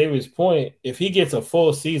 To Xavier's point, if he gets a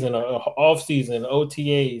full season, off season,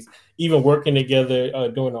 OTAs, even working together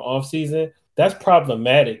during the offseason, that's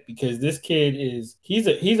problematic because this kid he's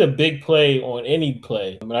a big play on any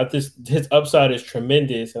play. I mean, I think his upside is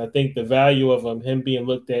tremendous, and I think the value of him being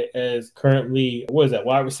looked at as currently, what is that,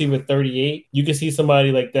 wide receiver 38? You can see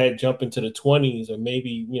somebody like that jump into the 20s or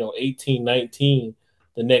maybe 18, 19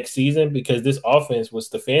 the next season because this offense with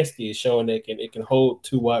Stefanski is showing that it can hold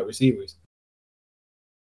 2 wide receivers.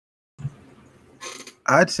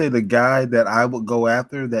 I'd say the guy that I would go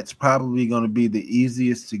after that's probably going to be the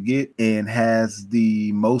easiest to get and has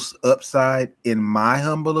the most upside, in my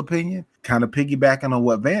humble opinion, kind of piggybacking on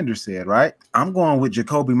what Vander said, right? I'm going with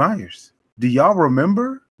Jakobi Meyers. Do y'all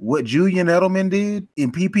remember what Julian Edelman did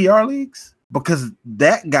in PPR leagues? Because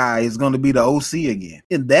that guy is going to be the OC again.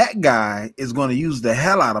 And that guy is going to use the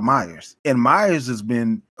hell out of Meyers. And Meyers has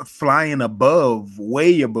been flying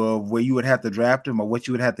way above where you would have to draft him or what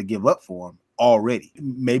you would have to give up for him already.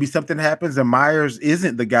 Maybe something happens and Meyers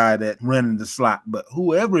isn't the guy that running the slot, but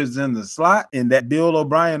whoever is in the slot in that Bill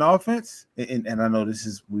O'Brien offense, and I know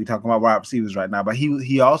we talking about wide receivers right now, but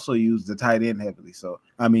he also used the tight end heavily. So,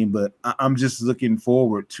 I mean, but I'm just looking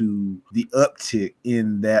forward to the uptick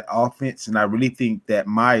in that offense. And I really think that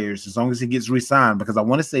Meyers, as long as he gets re-signed, because I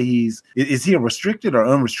want to say is he a restricted or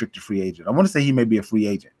unrestricted free agent? I want to say he may be a free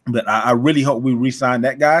agent, but I really hope we re-sign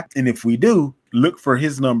that guy. And if we do, look for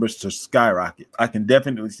his numbers to skyrocket. I can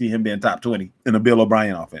definitely see him being top 20 in a Bill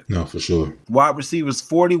O'Brien offense. No, for sure. Wide receivers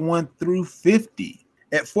 41 through 50.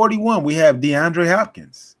 At 41, we have DeAndre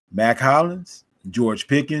Hopkins, Mac Hollins, George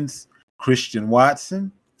Pickens, Christian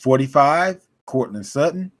Watson. 45, Courtland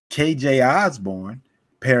Sutton, KJ Osborne,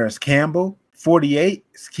 Paris Campbell. 48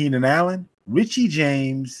 is Keenan Allen, Richie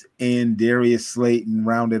James, and Darius Slayton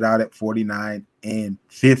rounded out at 49 and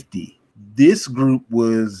 50. This group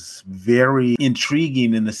was very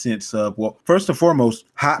intriguing in the sense of, well, first and foremost,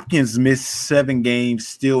 Hopkins missed 7 games,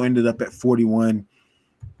 still ended up at 41.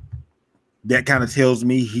 That kind of tells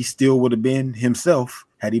me he still would have been himself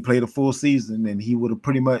had he played a full season, and he would have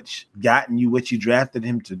pretty much gotten you what you drafted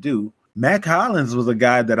him to do. Mac Hollins was a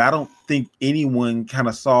guy that I don't think anyone kind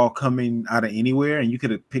of saw coming out of anywhere, and you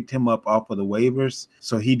could have picked him up off of the waivers.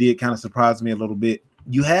 So he did kind of surprise me a little bit.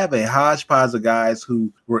 You have a hodgepodge of guys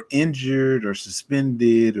who were injured or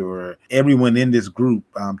suspended, or everyone in this group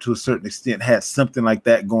to a certain extent had something like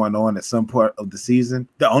that going on at some part of the season.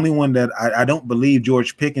 The only one that I don't believe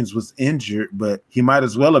George Pickens was injured, but he might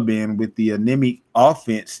as well have been with the anemic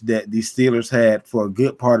offense that the Steelers had for a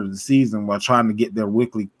good part of the season while trying to get their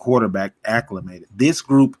weekly quarterback acclimated. This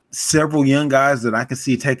group, several young guys that I can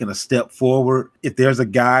see taking a step forward. If there's a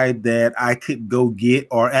guy that I could go get,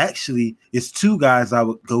 or actually it's 2 guys I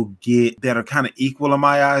would go get that are kind of equal in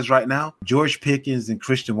my eyes right now, George Pickens and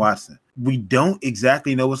Christian Watson. We don't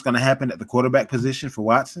exactly know what's going to happen at the quarterback position for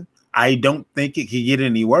Watson. I don't think it could get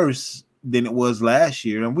any worse than it was last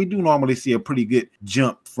year. And we do normally see a pretty good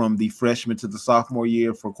jump from the freshman to the sophomore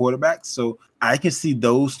year for quarterbacks. So I can see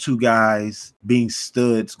those 2 guys being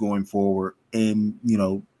studs going forward. And,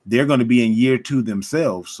 they're going to be in year 2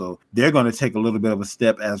 themselves. So they're going to take a little bit of a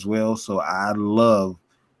step as well. So I love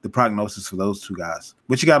the prognosis for those 2 guys.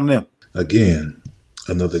 What you got on them? Again,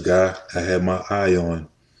 another guy I had my eye on,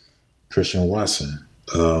 Christian Watson.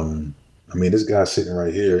 This guy's sitting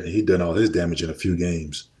right here, and he done all his damage in a few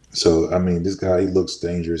games. So, this guy, he looks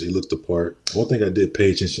dangerous. He looks the part. One thing I did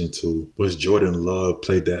pay attention to was Jordan Love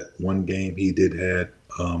played that one game. He did had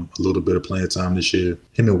a little bit of playing time this year.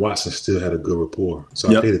 Him and Watson still had a good rapport. So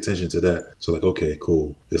I paid attention to that. So, okay,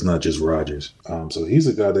 cool. It's not just Rodgers. So he's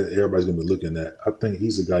a guy that everybody's going to be looking at. I think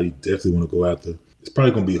he's a guy you definitely want to go after. It's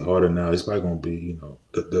probably going to be harder now. It's probably going to be,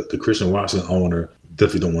 the Christian Watson owner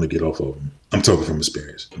definitely don't want to get off of him. I'm talking from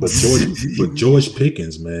experience. But George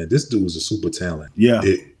Pickens, man, this dude is a super talent. Yeah.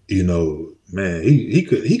 He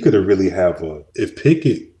could have really have if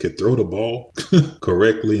Pickett could throw the ball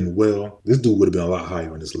correctly and well, this dude would have been a lot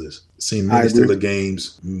higher on this list. Seen many Steelers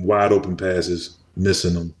games, wide open passes,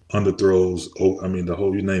 missing them, underthrows. The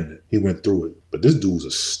whole, you name it. He went through it. But this dude's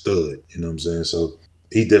a stud, you know what I'm saying? So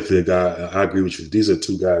he definitely a guy. I agree with you. These are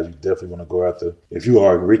 2 guys you definitely want to go after. If you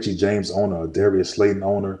are a Richie James owner, a Darius Slayton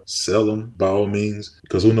owner, sell them by all means,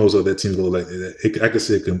 because who knows what that team's going to look like. I could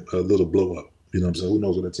see a little blow up. You know what I'm saying? Who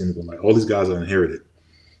knows what that team is going to like? All these guys are inherited.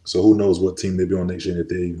 So who knows what team they'll be on next year and if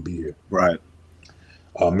they even be here. Right.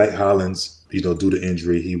 Mac Hollins, due to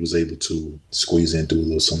injury, he was able to squeeze in, do a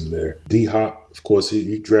little something there. D-Hop, of course,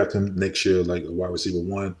 you draft him next year like a wide receiver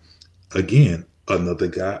 1. Again, another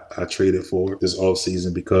guy I traded for this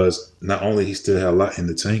offseason because not only he still had a lot in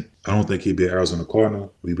the tank, I don't think he'd be an Arizona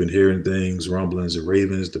Cardinal. We've been hearing things, rumblings, the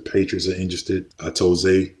Ravens, the Patriots are interested. I told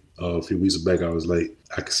Zay a few weeks back. I was like,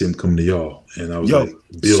 I could see him coming to y'all, and I was like,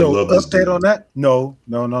 Bill, so love this dude. Update on that? No.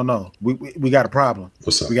 We got a problem.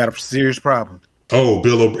 What's up? We got a serious problem. Oh,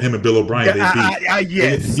 him and Bill O'Brien, they beat.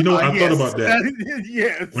 Yes. You know, I thought about that.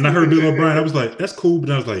 Yes. When I heard Bill O'Brien, I was like, that's cool,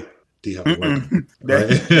 but I was like, D-Hop,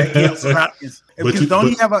 that cancels Hopkins. Because don't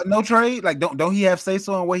he have a no trade? Like, don't he have say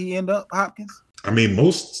so on where he end up, Hopkins? I mean,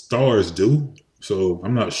 most stars do, so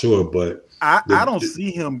I'm not sure, but I don't see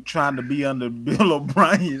him trying to be under Bill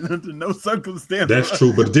O'Brien under no circumstance. That's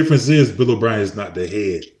true, but the difference is Bill O'Brien is not the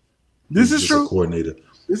head. This is true. A coordinator.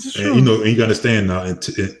 This is and, true. You know, and you understand now.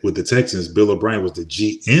 With the Texans, Bill O'Brien was the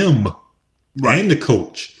GM and the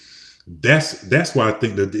coach. That's why I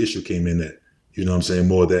think that the issue came in that, you know what I'm saying,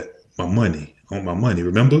 more that my money,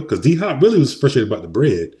 remember? Because D-Hop really was frustrated about the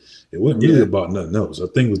bread. It wasn't really about nothing else. I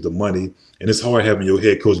think it was the money, and it's hard having your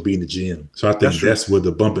head coach being the GM. So I think that's where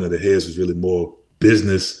the bumping of the heads was really more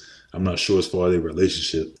business. I'm not sure as far as their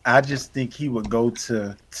relationship. I just think he would go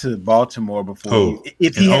to Baltimore before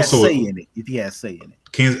if he has say in it. If he has say in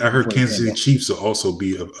it. I heard Kansas City Chiefs will also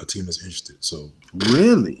be a team that's interested. So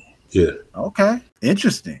really? Yeah. Okay.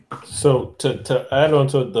 Interesting. So to add on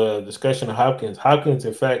to the discussion of Hopkins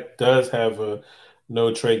in fact does have a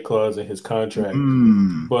no trade clause in his contract.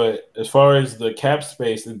 But as far as the cap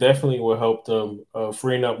space, it definitely will help them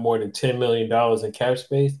freeing up more than $10 million in cap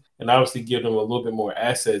space, and obviously give them a little bit more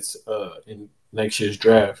assets in next year's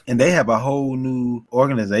draft. And they have a whole new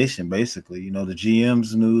organization, basically. You know, the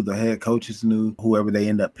GM's new, the head coaches new, whoever they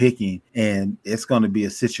end up picking. And it's going to be a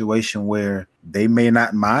situation where they may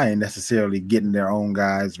not mind necessarily getting their own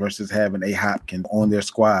guys versus having a Hopkins on their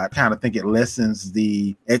squad. I kind of think it lessens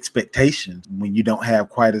the expectations when you don't have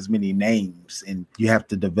quite as many names and you have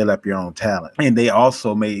to develop your own talent. And they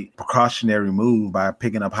also made precautionary move by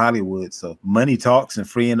picking up Hollywood. So money talks, and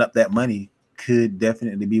freeing up that money could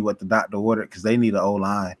definitely be what the doctor ordered because they need an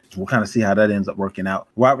O-line. We'll kind of see how that ends up working out.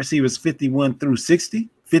 Wide receivers 51 through 60.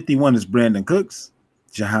 51 is Brandon Cooks,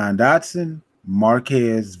 Jahan Dotson,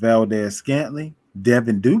 Marquez Valdez-Scantling,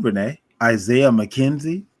 Devin Duvernay, Isaiah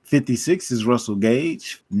McKenzie. 56 is Russell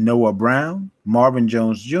Gage, Noah Brown, Marvin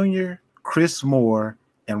Jones Jr., Chris Moore,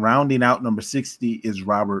 and rounding out number 60 is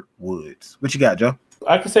Robert Woods. What you got, Joe?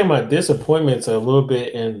 I could say my disappointment's a little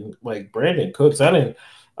bit in like Brandon Cooks. I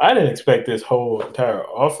didn't expect this whole entire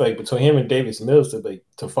offense between him and Davis Mills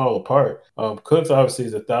to fall apart. Cooks obviously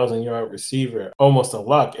is a 1,000-yard receiver, almost a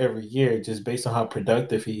lock every year, just based on how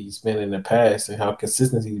productive he's been in the past and how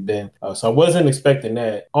consistent he's been. So I wasn't expecting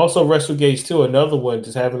that. Also, Russell Gage too, another one,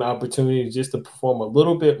 just having an opportunity just to perform a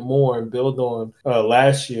little bit more and build on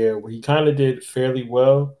last year where he kind of did fairly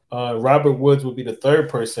well. Robert Woods would be the third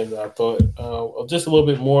person that I thought just a little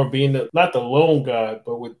bit more being not the lone guy,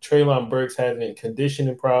 but with Treylon Burks having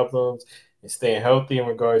conditioning problems and staying healthy in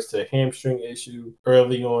regards to a hamstring issue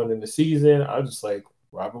early on in the season. I was just like,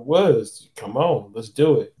 Robert Woods, come on, let's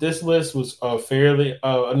do it. This list was fairly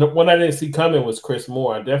one I didn't see coming was Chris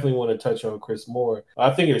Moore. I definitely want to touch on Chris Moore. I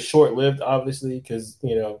think it was short-lived, obviously, because,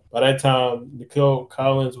 you know, by that time, Nikhil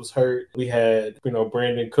Collins was hurt. We had, you know,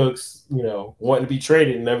 Brandon Cooks, you know, wanting to be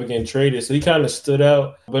traded and never getting traded. So he kind of stood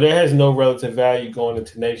out, but it has no relative value going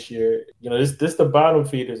into next year. You know, this the bottom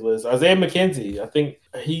feeders list. Isaiah McKenzie, I think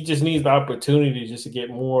he just needs the opportunity just to get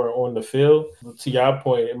more on the field. To your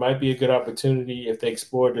point, it might be a good opportunity if they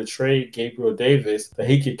explore the trade Gabriel Davis, that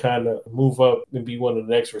he could kind of move up and be one of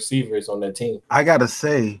the next receivers on that team. I got to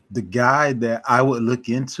say, the guy that I would look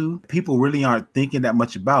into, people really aren't thinking that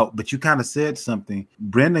much about, but you kind of said something.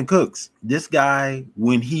 Brandon Cooks, this guy,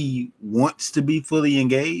 when he wants to be fully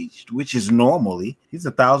engaged, which is normally, he's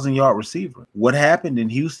a 1,000-yard receiver. What happened in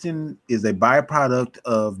Houston is a byproduct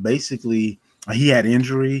of basically he had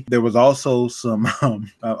injury. There was also some,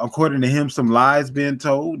 according to him, some lies being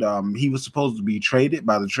told. He was supposed to be traded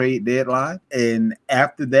by the trade deadline. And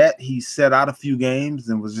after that, he set out a few games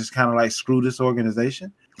and was just kind of like, screw this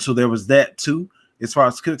organization. So there was that too, as far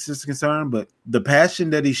as Cooks is concerned. But the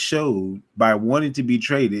passion that he showed by wanting to be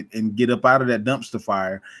traded and get up out of that dumpster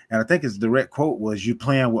fire, and I think his direct quote was, "You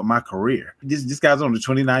playing with my career." This guy's only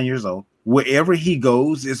 29 years old. Wherever he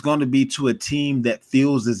goes, it's going to be to a team that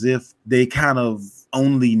feels as if they kind of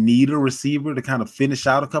only need a receiver to kind of finish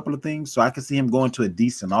out a couple of things. So I can see him going to a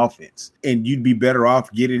decent offense, and you'd be better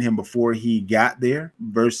off getting him before he got there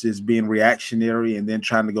versus being reactionary and then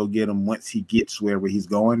trying to go get him once he gets wherever he's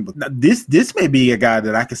going. But this may be a guy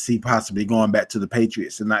that I could see possibly going back to the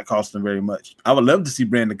Patriots and not cost him very much. I would love to see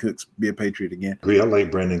Brandon Cooks be a Patriot again. I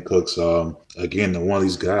like Brandon Cooks. Again, one of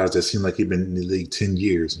these guys that seemed like he'd been in the league 10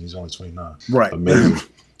 years and he's only 29. Right. Amazing.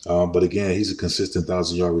 But again, he's a consistent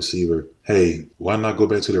 1,000-yard receiver. Hey, why not go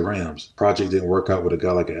back to the Rams? Project didn't work out with a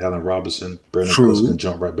guy like Allen Robinson. Brandon Cooks can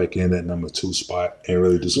jump right back in that number 2 spot and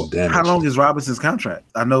really do some damage. How long is Robinson's contract?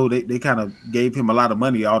 I know they kind of gave him a lot of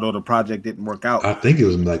money, although the project didn't work out. I think it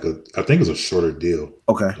was a shorter deal.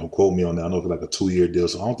 Okay. Don't quote me on that. I know it was like a 2-year deal.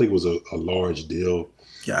 So I don't think it was a large deal.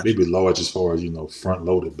 Gotcha. Maybe large as far as, front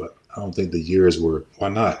loaded, but I don't think the years were. Why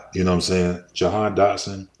not? You know what I'm saying? Jahan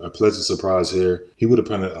Dotson, a pleasant surprise here. He would have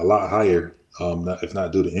been a lot higher if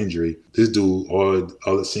not due to injury. This dude,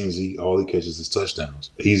 all it seems all he catches is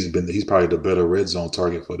touchdowns. He's probably the better red zone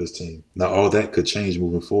target for this team. Now all that could change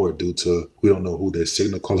moving forward due to we don't know who their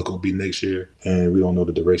signal caller going to be next year, and we don't know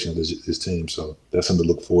the direction of this team. So that's something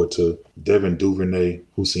to look forward to. Devin Duvernay,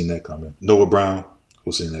 who's seen that coming? Noah Brown,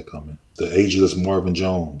 who's seen that coming? The ageless Marvin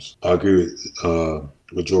Jones. I agree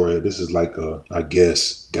with Jorah. This is like I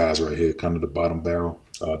guess guys right here, kind of the bottom barrel.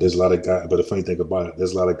 There's a lot of guys, but the funny thing about it,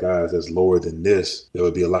 there's a lot of guys that's lower than this that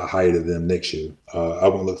would be a lot higher than them next year. I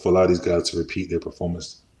won't look for a lot of these guys to repeat their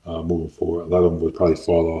performance moving forward. A lot of them would probably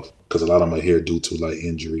fall off because a lot of them are here due to like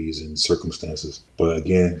injuries and circumstances. But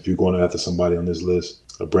again, if you're going after somebody on this list,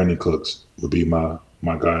 Brandon Cooks would be my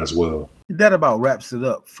guy as well. That about wraps it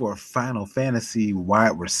up for Final Fantasy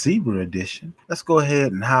Wide Receiver Edition. Let's go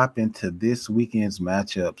ahead and hop into this weekend's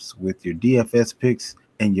matchups with your DFS picks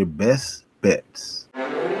and your best bets.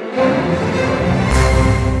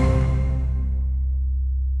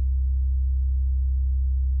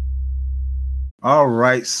 All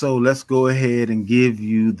right, so let's go ahead and give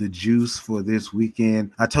you the juice for this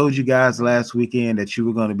weekend. I told you guys last weekend that you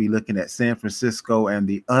were going to be looking at San Francisco and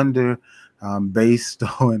the under based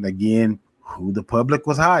on, again, who the public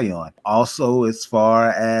was high on. Also, as far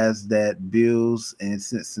as that Bills and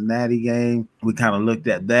Cincinnati game, we kind of looked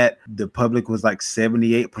at that. The public was like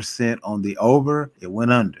 78% on the over. It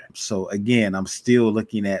went under. So again, I'm still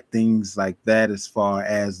looking at things like that as far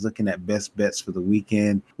as looking at best bets for the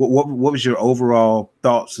weekend. What was your overall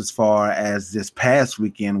thoughts as far as this past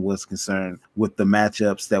weekend was concerned with the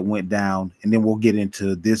matchups that went down? And then we'll get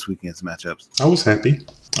into this weekend's matchups. I was happy.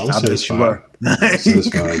 I was satisfied.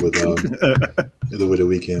 Satisfied with the way the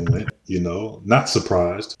weekend went. Not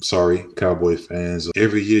surprised. Sorry, Cowboy fans.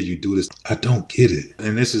 Every year you do this. I don't get it.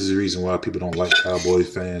 And this is the reason why people don't like Cowboy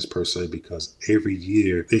fans per se, because every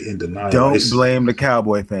year they're in denial. Don't blame the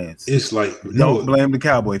Cowboy fans. It's like don't blame the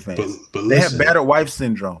Cowboy fans. But they have battered wife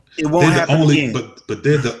syndrome. It won't happen again. But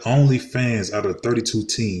they're the only fans out of 32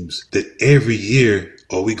 teams that every year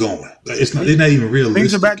are we going. It's not. They're not even realistic.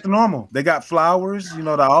 Things are back to normal. They got flowers.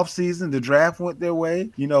 The offseason, the draft went their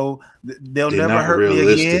way. They'll never hurt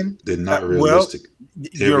me again. They're not realistic.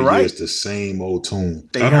 You're right. Year it's the same old tune.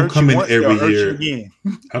 I don't come in every year.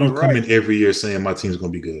 I don't come in every year saying my team's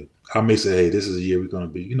going to be good. I may say, hey, this is a year we're going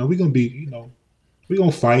to be. We're going to be. We're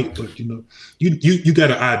going to fight, but you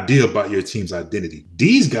got an idea about your team's identity.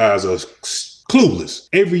 These guys are clueless.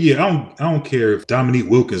 Every year, I don't care if Dominique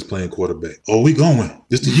Wilkins playing quarterback. Oh, we going.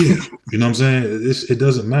 This the year. You know what I'm saying? It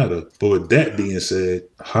doesn't matter. But with that being said,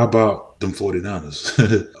 how about them 49ers?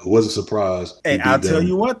 I wasn't surprised. Hey, I'll tell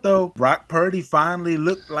you what, though. Brock Purdy finally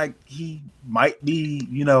looked like he might be,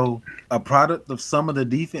 a product of some of the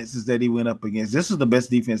defenses that he went up against. This is the best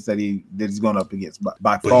defense that he's gone up against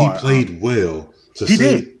by far. But he played well. He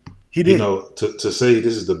did. To say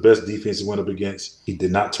this is the best defense he went up against, he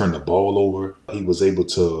did not turn the ball over. He was able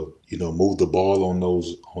to, move the ball on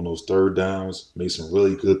those third downs, made some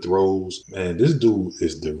really good throws. Man, this dude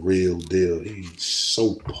is the real deal. He's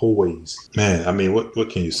so poised. Man, I mean, what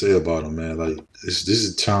can you say about him, man? Like, this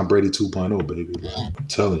is Tom Brady 2.0, baby. I'm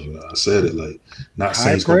telling you, I said it. Like, not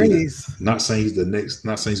saying he's the next,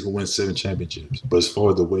 not saying he's gonna win 7 championships, but as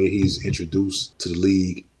far as the way he's introduced to the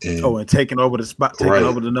league and taking over the spot,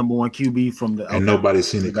 over the number 1 QB from the and nobody's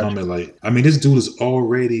seen it coming. Like, I mean, this dude is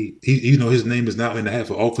already his name is now in the half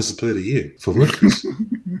of offensive player of the year for rookies.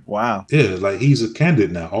 Wow. Yeah, like he's a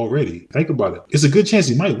candidate now already. Think about it. It's a good chance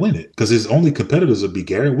he might win it because his only competitors would be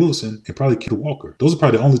Garrett Wilson and probably Keith Walker. Those are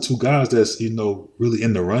probably the only 2 guys that's really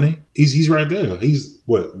in the running. He's right there. He's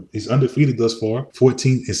undefeated thus far.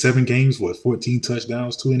 14 in 7 games. 14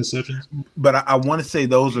 touchdowns, 2 interceptions. But I want to say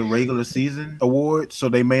those are regular season awards, so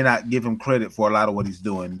they may not give him credit for a lot of what he's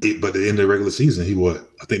doing. But at the end of the regular season,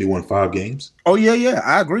 I think he won 5 games. Oh yeah,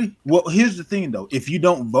 I agree. Well, here's the thing though: if you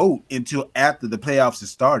don't vote until after the playoffs have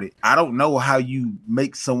started, I don't know how you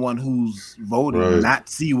make someone who's voting not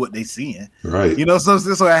see what they're seeing. Right. So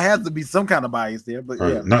it has to be some kind of bias there.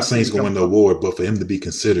 But not saying he's going to win the award, but for him to be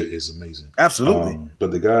considered is amazing. Absolutely.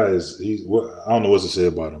 But the guy I don't know what to say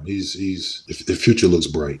about him. The future looks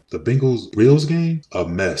bright. The Bills game, a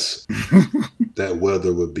mess. That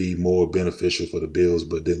weather would be more beneficial for the Bills,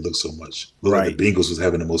 but didn't look so much. Like the Bengals was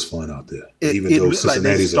having the most fun out there. Even though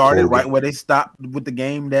Cincinnati's started right where they stopped with the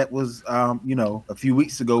game that was, a few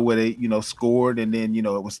weeks ago where they, scored and then,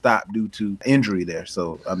 it was stopped due to injury there.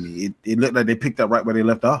 So, I mean, it looked like they picked up right where they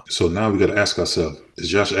left off. So now we got to ask ourselves, is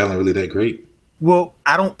Josh Allen really that great? Well,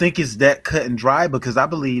 I don't think it's that cut and dry because I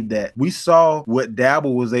believe that we saw what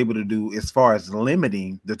Dabble was able to do as far as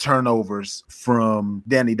limiting the turnovers from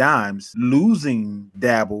Danny Dimes. Losing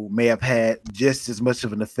Dabble may have had just as much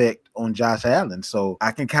of an effect on Josh Allen. So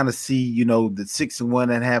I can kind of see, the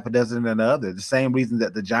 6-1 and half a dozen and the other. The same reason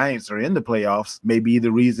that the Giants are in the playoffs may be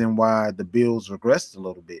the reason why the Bills regressed a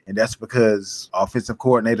little bit. And that's because offensive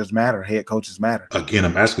coordinators matter, head coaches matter. Again,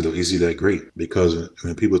 I'm asking though, is he that great? Because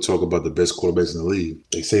when people talk about the best quarterbacks in the league,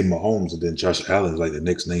 they say Mahomes, and then Josh Allen is like the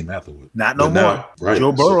next name afterward. Not no more. Right.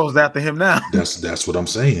 Joe Burrow's after him now. That's what I'm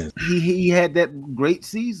saying. He had that great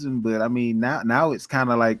season, but I mean now it's kind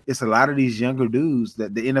of like it's a lot of these younger dudes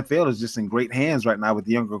that the NFL is just in great hands right now with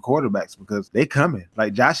the younger quarterbacks because they coming.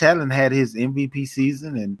 Like Josh Allen had his MVP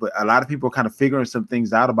season, but a lot of people are kind of figuring some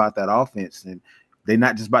things out about that offense, and they're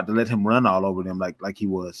not just about to let him run all over them like he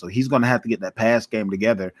was. So he's going to have to get that pass game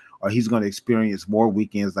together, or he's going to experience more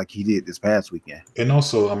weekends like he did this past weekend. And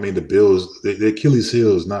also, I mean, the Bills, the Achilles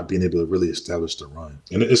heel is not being able to really establish the run.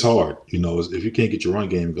 And it's hard. If you can't get your run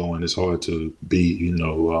game going, it's hard to be,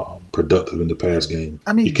 productive in the pass game.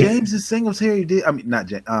 I mean, James and Singletary did. I mean, not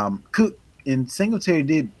James. Cook and Singletary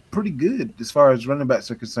did pretty good as far as running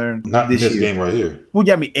backs are concerned. Not this in this game right here. Well,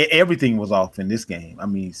 yeah, I mean, everything was off in this game. I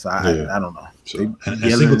mean, so I don't know. So, and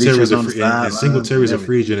Singletary's a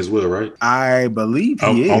free agent as well, right? I believe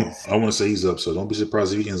he is. I want to say he's up, so don't be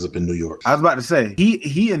surprised if he ends up in New York. I was about to say,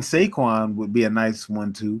 he and Saquon would be a nice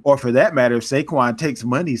one, too. Or for that matter, if Saquon takes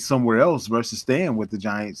money somewhere else versus staying with the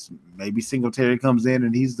Giants, maybe Singletary comes in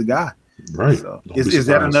and he's the guy. Right. So, is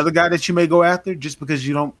that another guy that you may go after just because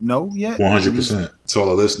you don't know yet? 100%. To all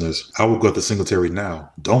our listeners, I will go after Singletary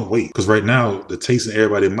now. Don't wait. Because right now, the taste in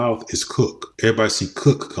everybody's mouth is Cook. Everybody see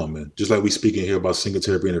Cook coming. Just like we speaking here about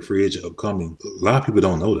Singletary being a free agent upcoming. A lot of people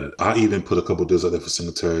don't know that. I even put a couple deals out there for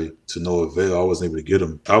Singletary to no avail. I wasn't able to get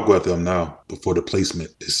him. I'll go after him now before the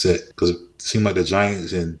placement is set. Because it seemed like the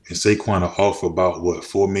Giants and Saquon are off about,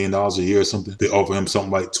 $4 million a year or something. They offer him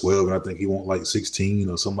something like 12, and I think he want like 16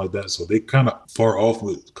 or something like that. So they kind of far off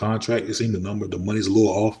with contract. It seemed the money's a little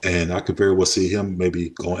off. And I could very well see him maybe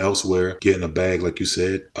going elsewhere, getting a bag, like you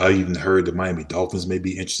said. I even heard the Miami Dolphins may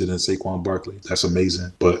be interested in Saquon Barkley. That's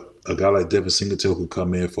amazing. But a guy like Devin Singletary could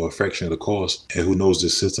come in for a fraction of the cost, and who knows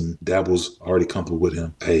this system. Dabble's already comfortable with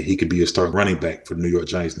him. Hey, he could be a starting running back for the New York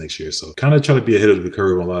Giants next year. So kind of try to be ahead of the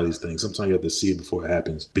curve on a lot of these things. Sometimes you have to see it before it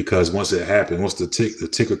happens, because once it happens, once the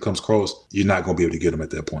ticker comes across, you're not going to be able to get him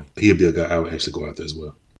at that point. He'll be a guy I would actually go after as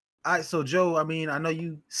well. All right, so Joe, I mean, I know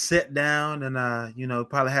you sat down and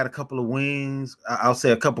probably had a couple of wings. I'll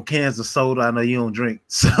say a couple cans of soda. I know you don't drink.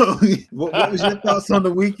 So, what was your thoughts on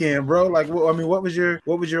the weekend, bro? Like, what was your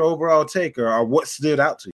overall take, or what stood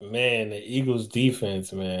out to you? Man, the Eagles'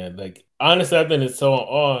 defense, man. Like, honestly, I've been so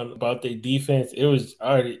on about their defense. It was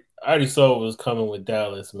I already saw what was coming with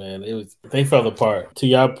Dallas, man. They fell apart. To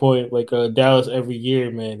your point, like Dallas every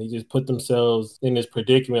year, man, they just put themselves in this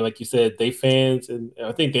predicament. Like you said, they fans, and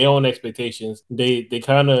I think their own expectations, they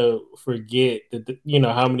kind of forget that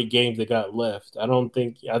how many games they got left. I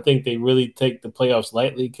think they really take the playoffs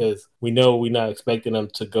lightly, because we know we're not expecting them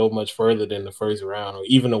to go much further than the first round or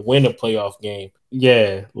even to win a playoff game.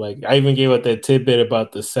 Yeah, like I even gave out that tidbit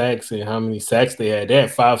about the sacks and how many sacks they had. They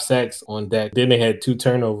had 5 sacks on Dak. Then they had 2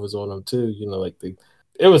 turnovers on them too.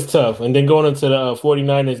 It was tough. And then going into the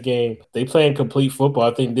 49ers game, they playing complete football.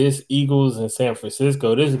 I think this Eagles and San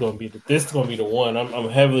Francisco, this is going to be the one. I'm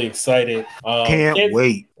heavily excited. Can't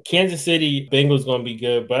wait. Kansas City Bengals going to be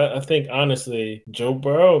good, but I think honestly, Joe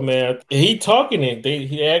Burrow, man, he talking it.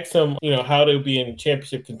 He asked him, how they'll be in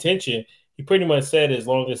championship contention. He pretty much said as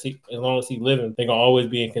long as he living, they're gonna always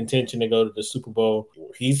be in contention to go to the Super Bowl.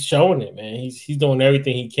 He's showing it, man. He's doing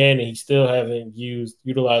everything he can, and he still haven't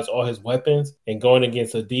utilized all his weapons. And going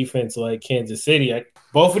against a defense like Kansas City,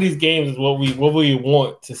 both of these games is what we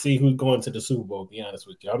want to see who's going to the Super Bowl. To be honest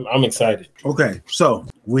with you, I'm excited. Okay, so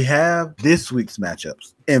we have this week's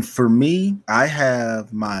matchups. And for me, I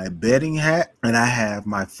have my betting hat and I have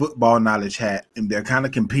my football knowledge hat, and they're kind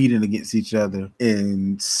of competing against each other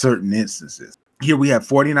in certain instances. Here we have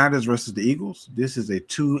 49ers versus the Eagles. This is a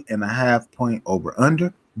 2.5 point over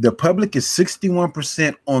under. The public is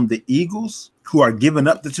 61% on the Eagles, who are giving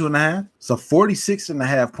up the 2.5. So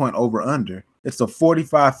 46.5 point over under It's a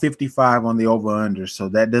 45-55 on the over-under, so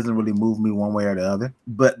that doesn't really move me one way or the other.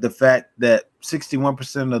 But the fact that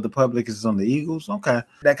 61% of the public is on the Eagles, okay,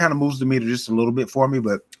 that kind of moves the meter just a little bit for me.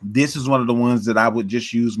 But this is one of the ones that I would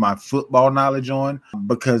just use my football knowledge on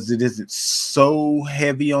because it isn't so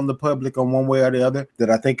heavy on the public on one way or the other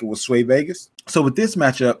that I think it will sway Vegas. So with this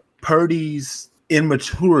matchup, Purdy's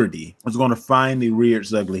immaturity is going to finally rear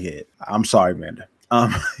its ugly head. I'm sorry, Vander.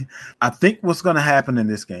 I think what's going to happen in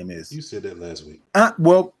this game is... You said that last week.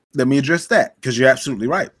 Well, let me address that because you're absolutely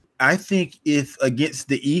right. I think if against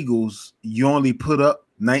the Eagles, you only put up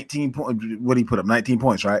 19 points. What do you put up? 19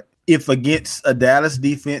 points, right? If against a Dallas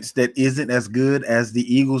defense that isn't as good as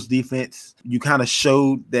the Eagles defense, you kind of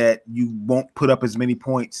showed that you won't put up as many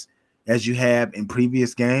points as you have in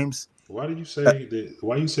previous games. Why do you say that?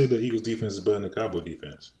 Why you say the Eagles defense is better than the Cowboy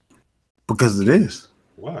defense? Because it is.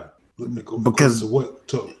 Why? Because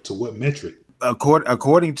to what metric?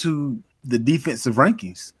 According to the defensive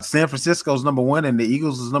rankings, San Francisco's number 1 and the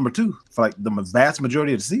Eagles is number 2 for like the vast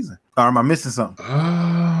majority of the season. Or am I missing something?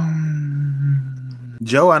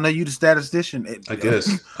 Joe, I know you the statistician. I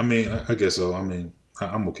guess. I guess so.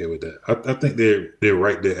 I'm okay with that. I think they're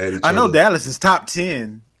right there at each other. I know Dallas is top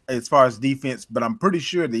 10 as far as defense, but I'm pretty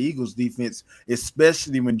sure the Eagles defense,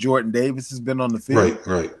 especially when Jordan Davis has been on the field,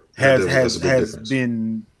 right. has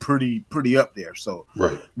been pretty up there. So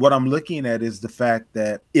what I'm looking at is the fact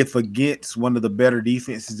that if against one of the better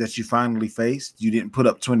defenses that you finally faced, you didn't put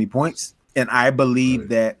up 20 points. And I believe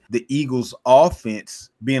that the Eagles offense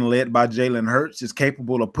being led by Jalen Hurts is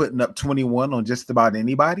capable of putting up 21 on just about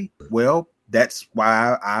anybody. Well, that's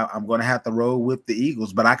why I'm going to have to roll with the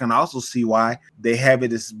Eagles. But I can also see why they have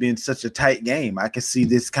it as been such a tight game. I can see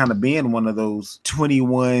this kind of being one of those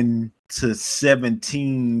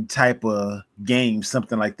 21-17 type of games,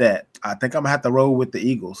 something like that. I think I'm going to have to roll with the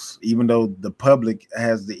Eagles, even though the public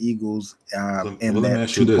has the Eagles in that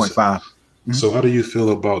 2.5. Mm-hmm. So how do you feel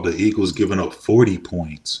about the Eagles giving up 40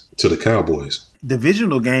 points to the Cowboys?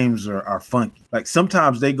 Divisional games are funky. Like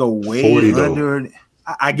sometimes they go way under.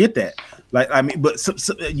 I get that. But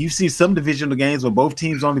you see some divisional games where both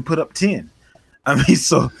teams only put up 10.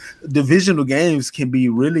 So divisional games can be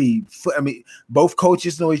really. Both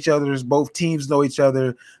coaches know each other. Both teams know each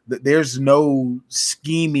other. There's no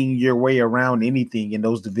scheming your way around anything in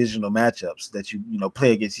those divisional matchups that you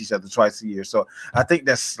play against each other twice a year. So I think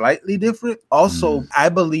that's slightly different. Also, I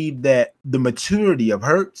believe that the maturity of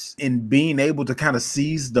Hurts in being able to kind of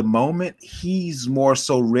seize the moment, he's more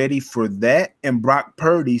so ready for that. And Brock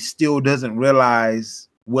Purdy still doesn't realize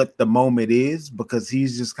what the moment is because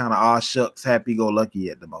he's just kind of aw shucks, happy-go-lucky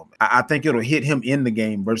at the moment. I think it'll hit him in the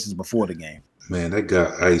game versus before the game. Man, that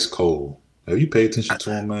guy ice cold. Have you paid attention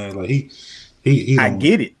to him, man? Like he I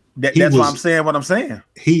get it. That's why I'm saying what I'm saying.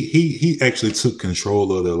 He actually took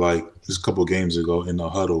control of just a couple of games ago in the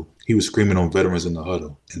huddle. He was screaming on veterans in the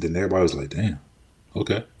huddle, and then everybody was like, "Damn,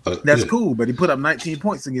 okay, that's cool." But he put up 19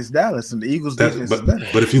 points against Dallas, and the Eagles defense is better.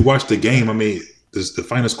 But if you watch the game, the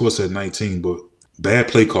final score said 19, but bad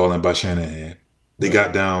play calling by Shanahan. They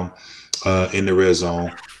got down in the red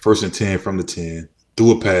zone, 1st and 10 from the 10,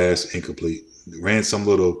 threw a pass, incomplete, ran some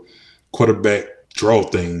little quarterback draw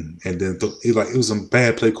thing, and then it was some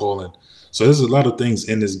bad play calling. So there's a lot of things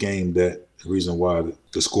in this game that the reason why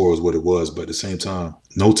the score was what it was, but at the same time,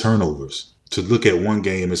 no turnovers. To look at one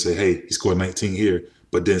game and say, hey, he scored 19 here,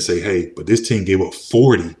 but then say, hey, but this team gave up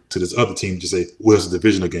 40 to this other team to say, well, it's a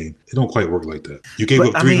divisional game. It don't quite work like that. You gave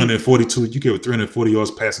up 342. You gave up 340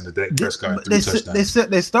 yards passing to Dak Prescott and 3 touchdowns. They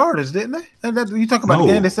set their starters, didn't they? You talking about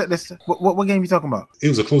the game? They set this. What game you talking about? It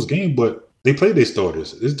was a close game, but they played their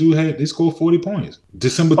starters. This dude they scored 40 points.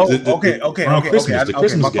 December. Christmas, the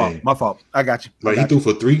Christmas game. My fault. I got you. He threw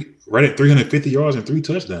for right at 350 yards and 3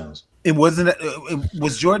 touchdowns. It wasn't.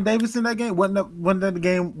 Was Jordan Davis in that game? Wasn't that one of the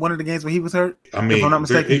games where he was hurt? If I'm not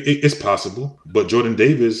mistaken, it's possible. But Jordan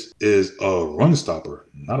Davis is a run stopper,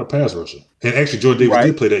 not a pass rusher. And actually, Jordan Davis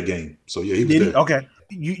did play that game. So yeah, he was there. Okay.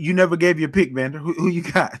 You never gave your pick, Vander. Who you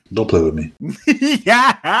got? Don't play with me.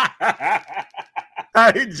 Yeah. All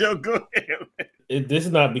right, Joe, go ahead. This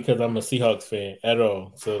is not because I'm a Seahawks fan at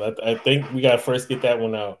all. So I think we got to first get that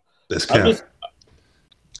one out. That's cap.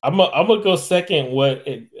 I'm gonna go second what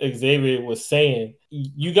Xavier was saying.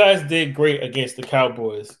 You guys did great against the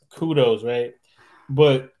Cowboys. Kudos, right?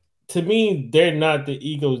 But to me, they're not the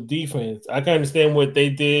Eagles defense. I can understand what they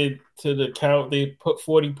did to the They put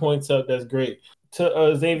 40 points up. That's great.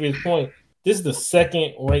 To Xavier's point, this is the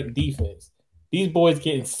second ranked defense. These boys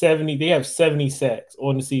getting 70. They have 70 sacks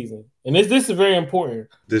on the season, and this is very important.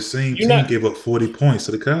 The same team gave up 40 points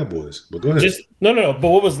to the Cowboys. But go ahead. No. But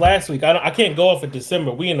what was last week? I can't go off of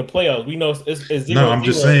December. We in the playoffs. We know it's 0. No, I'm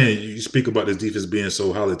just saying. You speak about this defense being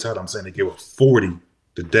so highly touted. I'm saying they gave up 40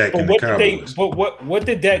 to Dak and the Cowboys. But what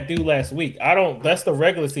did Dak do last week? That's the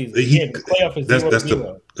regular season. Again, the playoff is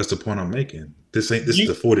that's the point I'm making. This is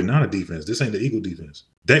the 49er defense. This ain't the Eagle defense.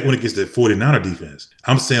 Dak went against the 49er defense.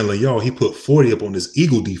 I'm saying, like, y'all, he put 40 up on this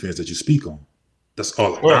Eagle defense that you speak on. That's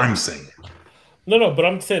all I'm saying. No, but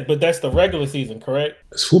I'm saying, but that's the regular season, correct?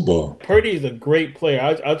 It's football. Purdy is a great player.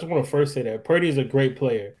 I just want to first say that Purdy is a great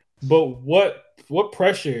player. But what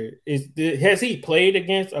pressure has he played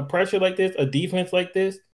against a pressure like this, a defense like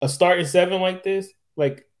this, a starting 7 like this?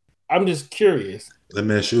 Like, I'm just curious. Let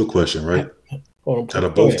me ask you a question, right? Out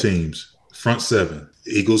of both teams, front 7,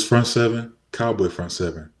 Eagles front 7, Cowboy front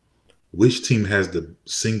 7. Which team has the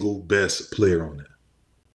single best player on it?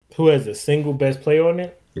 Who has the single best player on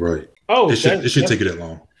it? Right. Oh, it should take you that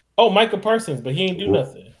long. Oh, Micah Parsons, but he ain't do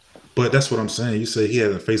nothing. But that's what I'm saying. You say he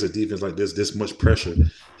hasn't faced a defense like this much pressure.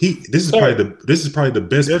 This is probably the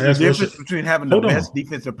best. There's pass a difference rusher. between having the best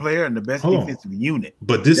defensive player and the best defensive unit.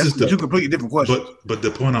 But that's is two completely different questions. But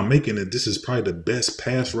the point I'm making is this is probably the best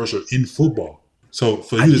pass rusher in football. So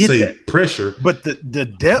for you to say pressure, but the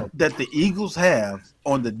depth that the Eagles have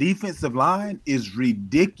on the defensive line is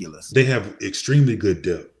ridiculous. They have extremely good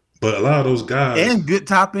depth, but a lot of those guys and good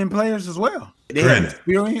top end players as well. They have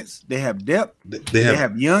experience. They have depth. They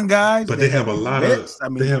have young guys, but they have a lot of. I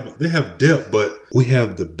mean, they have depth, but we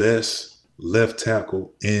have the best left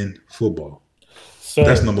tackle in football. So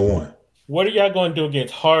that's number one. What are y'all going to do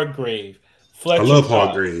against Hargrave? Fletcher, I love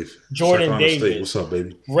Hargrave. Jordan Davis. What's up,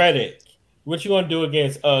 baby? Reddick. What you going to do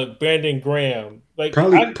against Brandon Graham? Like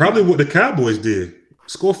probably what the Cowboys did.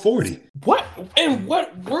 Score 40. What? In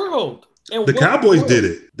what world? The Cowboys did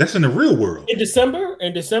it. That's in the real world. In December?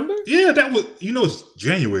 Yeah, that was. It's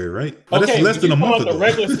January, right? But that's less than a month ago.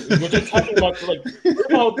 We're just talking about like the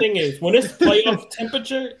whole thing is when it's playoff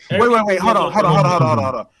temperature. Wait. Hold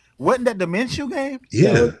on. Wasn't that the Minshew game?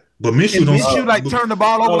 Yeah. But Minshew turned the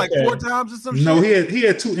ball over like 4 times or something. No, he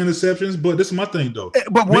had 2 interceptions. But this is my thing though.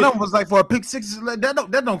 But one of them was like for a pick 6.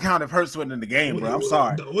 That don't count if Hurts wasn't in the game, bro. I'm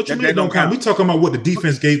sorry. What you mean don't count? We talking about what the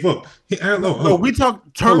defense gave up. No, we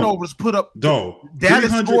talk turnovers put up. Dog,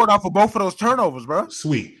 Dallas scored off of both of those turnovers, bro.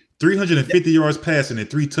 Sweet, 350 yards passing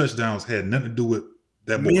and 3 touchdowns had nothing to do with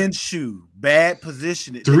that. Minshew, bad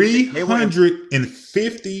positioning.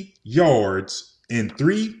 350 yards. And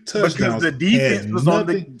 3 touchdowns. Because the defense was on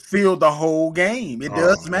the field the whole game. It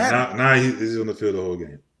does matter. Now he's on the field the whole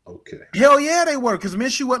game. Okay. Hell yeah, they were, because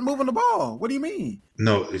Minshew wasn't moving the ball. What do you mean?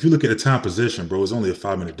 No, if you look at the time possession, bro, it's only a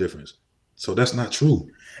 5-minute difference. So that's not true.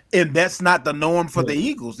 And that's not the norm for the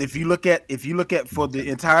Eagles. If you look at for the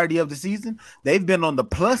entirety of the season, they've been on the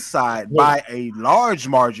plus side by a large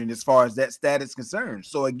margin as far as that stat is concerned.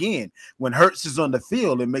 So again, when Hurts is on the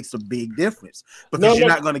field, it makes a big difference because you're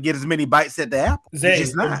not going to get as many bites at the apple.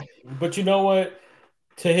 It's not. But you know what?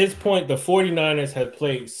 To his point, the 49ers have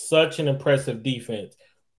played such an impressive defense.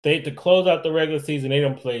 To close out the regular season, they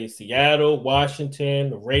don't play Seattle, Washington,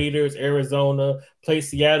 the Raiders, Arizona, play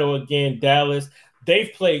Seattle again, Dallas.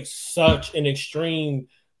 They've played such an extreme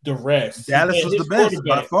duress. Dallas was the best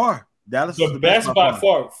by far. Dallas was the best by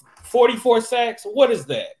far. 44 sacks. What is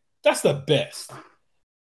that? That's the best.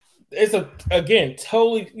 It's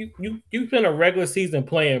totally you've been a regular season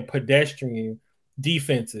playing pedestrian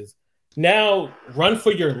defenses. Now run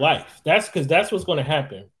for your life. That's what's going to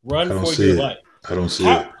happen. Run for your life. I don't see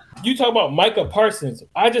it. You talk about Micah Parsons.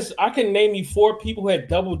 I can name you 4 people who had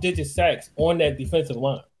double-digit sacks on that defensive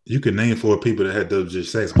line. You can name 4 people that had double-digit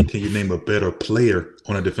sacks. Can you name a better player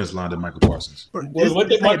on a defensive line than Michael Parsons? What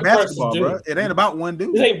did Michael Parsons do? Bro. It ain't about one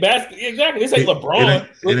dude. This ain't basketball. Exactly. This ain't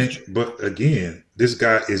LeBron. But again, this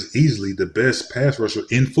guy is easily the best pass rusher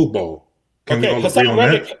in football. Can we all agree on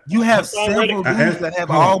that? You have several dudes that have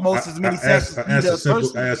almost as many sacks as he does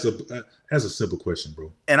personally. That's a simple question,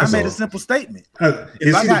 bro. And I made a simple statement.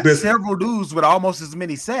 If I got several dudes with almost as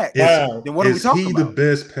many sacks, then what are we talking about? Is he the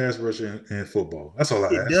best pass rusher in football? That's all I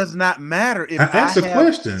ask. It does not matter if I ask a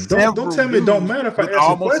question. Don't tell me it don't matter if I ask a question.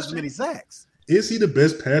 Almost as many sacks. Is he the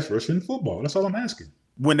best pass rusher in football? That's all I'm asking.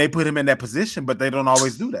 When they put him in that position, but they don't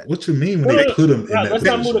always do that. What you mean when they put him in that position? Let's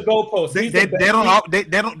not move the goalposts.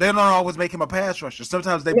 They don't always make him a pass rusher.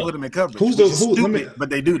 Sometimes they put him in coverage. But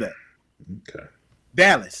they do that. Okay.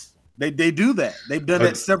 Dallas. They do that. They've done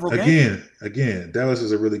that several games. Again, Dallas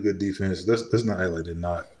is a really good defense. Let's not act like they're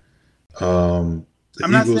not.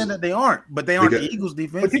 I'm not saying that they aren't, but they aren't the Eagles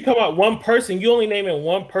defense. But you come out one person, you only naming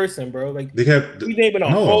one person, bro. Like they have you naming a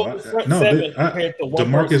whole front seven compared to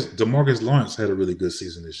one person. DeMarcus Lawrence had a really good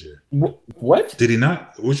season this year. What? Did he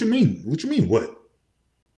not? What you mean? What you mean? What?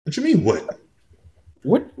 What you mean? What?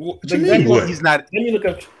 What you mean? What? He's not. Let me look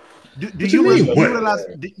up. Do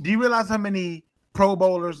you realize how many Pro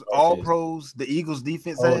Bowlers, All Pros, the Eagles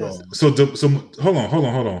defense has? So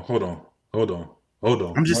hold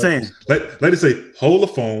on. I'm just saying. Let it say, hold the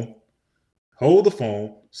phone.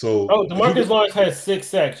 So DeMarcus Lawrence has 6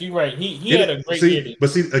 sacks. You're right. He had a great year. But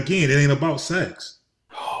see, again, it ain't about sacks.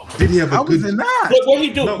 Did he have a good? What he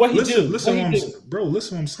do? No, what he listen, do? Bro,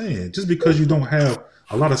 listen what I'm saying. Just because you don't have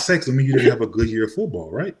a lot of sacks doesn't mean you didn't have a good year of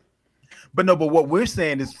football, right? But what we're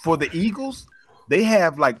saying is for the Eagles, they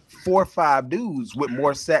have like 4 or 5 dudes with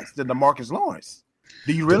more sacks than DeMarcus Lawrence.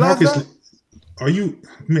 Do you realize that?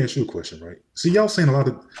 Let me ask you a question, right? See, y'all saying a lot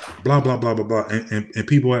of blah, blah, blah, blah, blah, and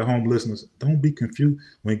people at home listeners, don't be confused.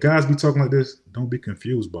 When guys be talking like this, don't be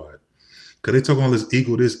confused by it. Because they talk all this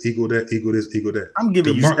equal this, equal that, equal this, equal that. I'm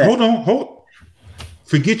giving you stats. Hold on.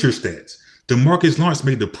 Forget your stats. DeMarcus Lawrence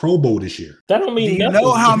made the Pro Bowl this year. That don't mean nothing. Do you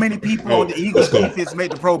know how many people on the Eagles defense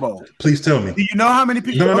made the Pro Bowl? Please tell me. Do you know how many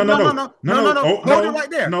people? No. Hold it right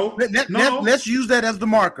there. Let's use that as the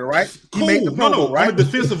marker, right? Cool. He made the Pro Bowl, right? On the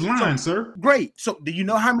defensive line, sir. Great. So, do you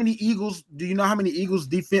know how many Eagles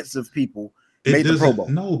defensive people made the Pro Bowl?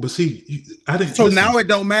 No, but see, I didn't. So now it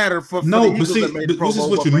don't matter for the Eagles that made the Pro Bowl.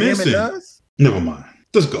 This is what you're missing. Never mind.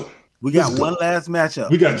 Let's go. We got one last matchup.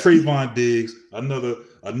 We got Trayvon Diggs,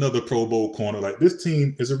 another Pro Bowl corner. Like, this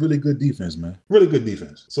team is a really good defense, man. Really good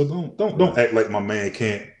defense. So don't act like my man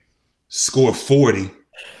can't score 40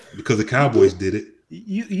 because the Cowboys did it.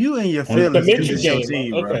 You and your feelings against your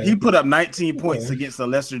team, bro. Okay. He put up 19 points against a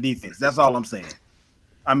lesser defense. That's all I'm saying.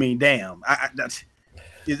 I mean, damn.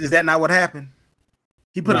 Is that not what happened?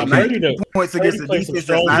 He put up 19 points against a defense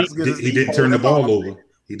that's not as good as he didn't turn the ball over.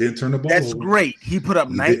 He didn't turn the ball over. That's great. He put up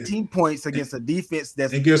 19 points against a defense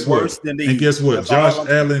that's worse than the Eagles. And guess what? Josh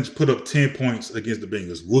Allen put up 10 points against the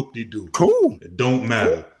Bengals. Whoop-de-doo. Cool. It don't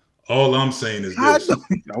matter. All I'm saying is this.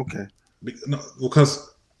 Okay.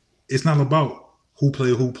 Because it's not about who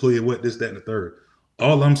played, what, this, that, and the third.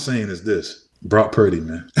 All I'm saying is this. Brock Purdy,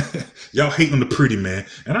 man. Y'all hating on the pretty man.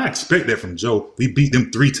 And I expect that from Joe. We beat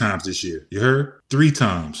them 3 times this year. You heard? 3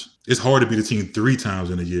 times. It's hard to beat a team 3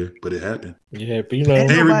 times in a year, but it happened. Yeah, but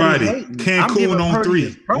everybody, Cancun on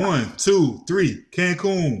 3. 1, 2, 3,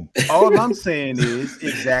 Cancun. All I'm saying is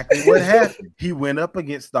exactly what happened. He went up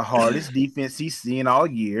against the hardest defense he's seen all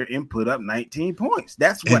year and put up 19 points.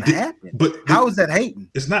 That's what happened. But how is that hating?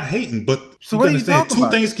 It's not hating, but so what are you talking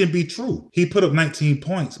about? 2 things can be true. He put up 19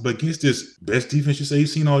 points, but against this best defense you say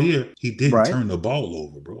he's seen all year, he didn't turn the ball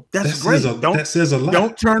over, bro. That's great. That says a lot.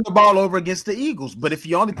 Don't turn the ball over against the Eagles, but if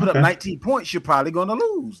you only put up 19 points, you're probably going to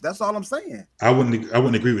lose. That's all I'm saying. I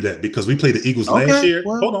wouldn't agree with that because we played the Eagles last year.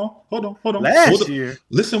 Well, hold on. Last year.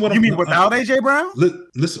 Listen what you mean without AJ Brown?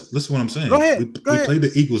 Listen what I'm saying. Go ahead. We played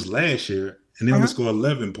the Eagles last year and then we scored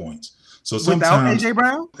 11 points. So sometimes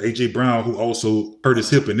without AJ Brown, who also hurt his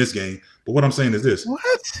hip in this game. But what I'm saying is this.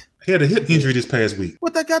 What? He had a hip injury this past week.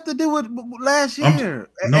 What that got to do with last year?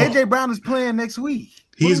 AJ Brown is playing next week.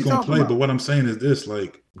 He's going to play, but what I'm saying is this,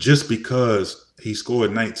 like, just because he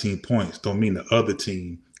scored 19 points don't mean the other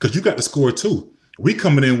team, because you got to score too. We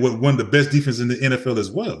coming in with one of the best defenses in the NFL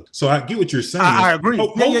as well. So I get what you're saying. I agree.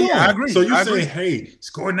 I agree. So you're saying, hey,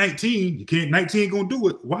 score 19. You can't. 19 ain't gonna do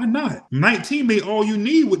it. Why not? 19 made all you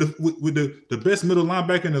need with the best middle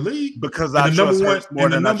linebacker in the league. Because I trust Hurts more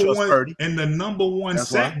than I trust Purdy. And the number one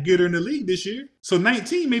sack getter in the league this year. So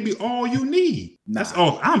 19 may be all you need. That's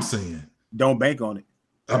all I'm saying. Don't bank on it.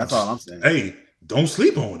 That's all I'm saying. Hey, don't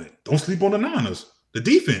sleep on it. Don't sleep on the Niners. The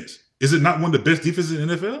defense. Is it not one of the best defenses in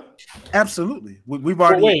the NFL? Absolutely. We've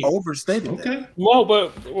already overstated that. Well, but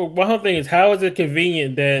one whole thing is, how is it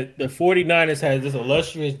convenient that the 49ers has this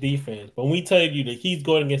illustrious defense, but when we tell you that he's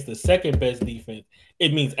going against the second best defense,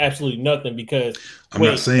 it means absolutely nothing because I'm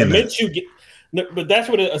not saying that. But that's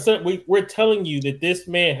what we're telling you, that this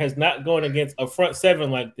man has not gone against a front seven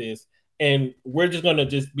like this. And we're just going to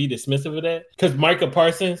just be dismissive of that? Because Micah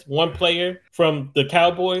Parsons, one player from the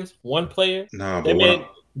Cowboys, one player. Nah, but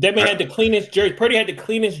that man had the cleanest jersey. Purdy had the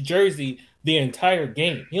cleanest jersey the entire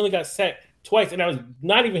game. He only got sacked twice, and that was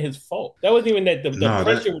not even his fault. That wasn't even that the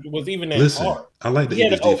pressure was even that hard. I like the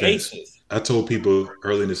Eagles defense. I told people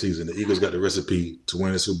early in the season the Eagles got the recipe to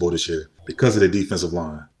win the Super Bowl this year because of their defensive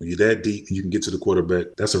line. When you're that deep and you can get to the quarterback,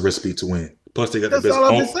 that's a recipe to win. Plus, they got the best. That's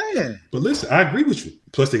all I'm saying. But listen, I agree with you.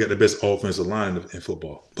 Plus, they got the best offensive line in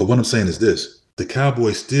football. But what I'm saying is this. the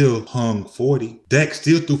Cowboys still hung 40. Dak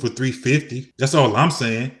still threw for 350. That's all I'm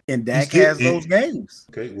saying. And Dak has those games.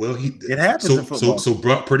 Okay, well, it happens in football. So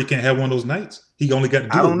Brock Purdy can't have one of those nights? He only got to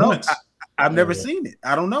do it once. I've never seen it.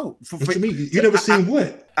 I don't know. What you mean? You never seen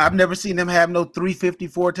what? I've never seen him have no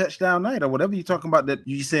 354 touchdown night or whatever you're talking about that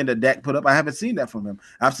you saying that Dak put up. I haven't seen that from him.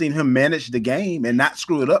 I've seen him manage the game and not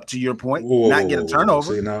screw it up, to your point, not get a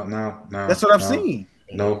turnover. See, now. That's what I've seen.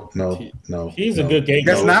 No. He's a good game.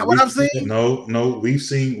 That's not what I've seen. No. We've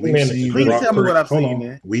seen. Please tell me what I've seen,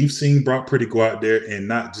 man. We've seen Brock Purdy go out there and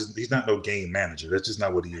not just. He's not no game manager. That's just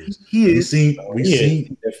not what he is. He is. He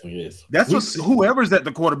definitely is. That's what whoever's at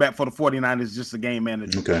the quarterback for the 49ers is just a game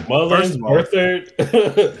manager. Okay. Mullins, Berthard.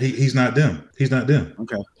 He's not them. He's not them.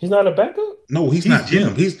 Okay. He's not a backup? No, he's not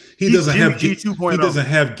them. He doesn't have G 2.0. He doesn't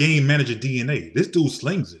have game manager DNA. This dude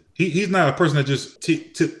slings it. He's not a person that just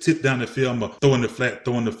tip down the field or throwing the flat.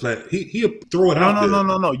 He'll throw it out there.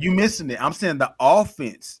 No. You missing it. I'm saying the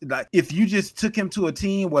offense. Like if you just took him to a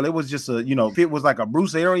team, well, it was just if it was like a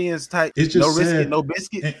Bruce Arians type, it's just no risk, no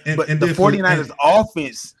biscuit. But the 49ers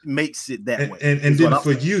offense makes it that way. And then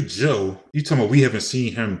for you, Joe, you talking about we haven't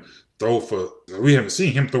seen him throw for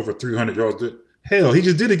 300 yards. Hell, he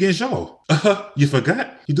just did it against y'all. You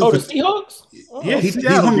forgot? The Seahawks? Yeah,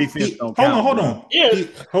 hold on. Yeah,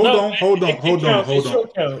 hold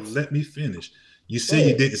on. Let me finish. You say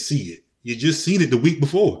you didn't see it. You just seen it the week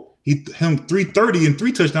before. He hung 330 and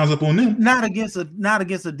 3 touchdowns up on them. Not against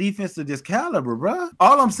a defense of this caliber, bro.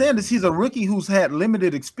 All I'm saying is he's a rookie who's had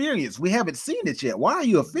limited experience. We haven't seen it yet. Why are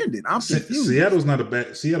you offended? I'm confused. Seattle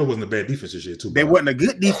wasn't a bad defense this year too. They wasn't a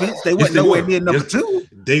good defense. They wasn't nowhere near number 2.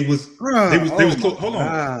 They was close. Hold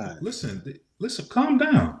on. Listen, calm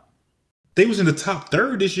down. They was in the top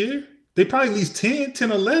third this year. They probably at least 10,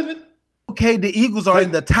 11. Okay, the Eagles are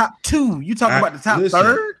in the top 2. You talking about the top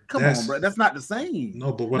third? Come on, bro. That's not the same.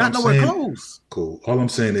 No, but what not I'm nowhere saying, close. Cool. All I'm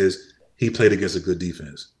saying is he played against a good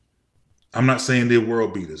defense. I'm not saying they're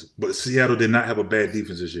world beaters, but Seattle did not have a bad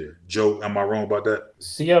defense this year. Joe, am I wrong about that?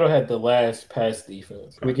 Seattle had the last pass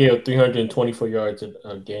defense. We gave up 324 yards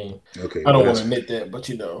a game. Okay. I don't want to admit that, but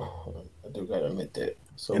I do got to admit that.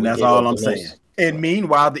 So and that's all I'm saying. And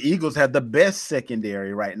meanwhile, the Eagles have the best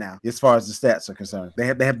secondary right now, as far as the stats are concerned. They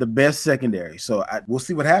have the best secondary. So we'll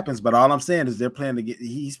see what happens. But all I'm saying is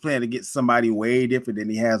he's planning to get somebody way different than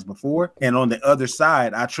he has before. And on the other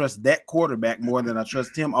side, I trust that quarterback more than I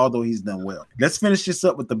trust him, although he's done well. Let's finish this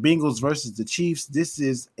up with the Bengals versus the Chiefs. This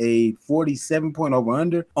is a 47-point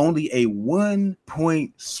over-under, only a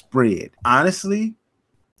 1-point spread. Honestly,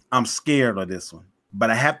 I'm scared of this one, but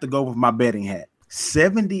I have to go with my betting hat.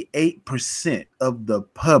 78% of the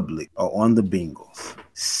public are on the Bengals.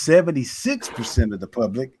 76% of the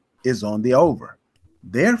public is on the over.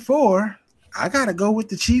 Therefore, I got to go with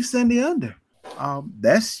the Chiefs and the under.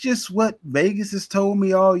 That's just what Vegas has told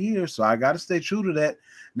me all year, so I got to stay true to that.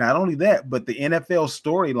 Not only that, but the NFL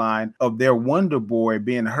storyline of their wonder boy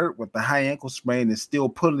being hurt with the high ankle sprain and still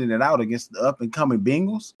pulling it out against the up-and-coming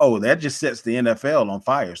Bengals, that just sets the NFL on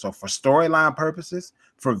fire. So for storyline purposes,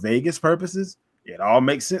 for Vegas purposes, it all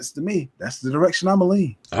makes sense to me. That's the direction I'm going to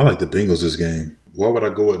lean. I like the Bengals this game. Why would I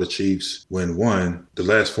go with the Chiefs when the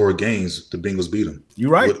last 4 games, the Bengals beat them? You're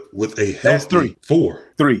right. With a healthy That's 3.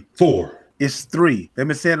 4. 3. 4. It's 3. They've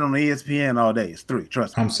been saying it on ESPN all day. It's 3.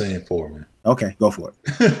 Trust me. I'm saying 4, man. Okay, go for it.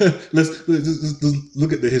 let's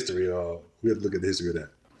look at the history. We have to look at the history of that.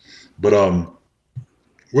 But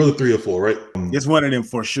we're the 3 or 4, right? It's one of them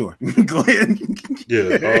for sure. Go ahead.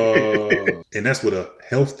 Yeah. And that's with a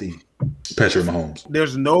healthy Patrick Mahomes.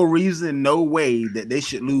 There's no reason, no way that they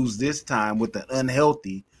should lose this time with an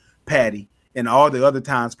unhealthy Patty and all the other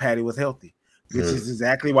times Patty was healthy, which is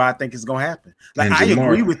exactly why I think it's going to happen. Like, I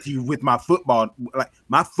agree with you with my football. Like,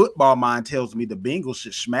 my football mind tells me the Bengals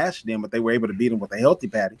should smash them if they were able to beat them with a healthy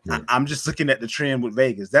Patty. I'm just looking at the trend with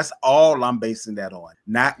Vegas. That's all I'm basing that on,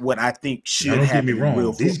 not what I think should happen. Don't get me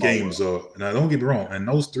wrong. These games are, now don't get me wrong, in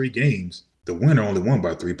those 3 games, the winner only won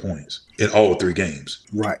by 3 points in all 3 games.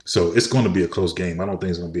 Right. So it's going to be a close game. I don't think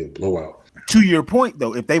it's going to be a blowout. To your point,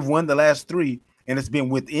 though, if they've won the last 3 and it's been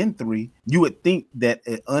within 3, you would think that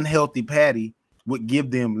an unhealthy Patty would give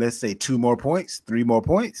them, let's say, 2 more points, 3 more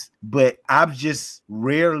points. But I've just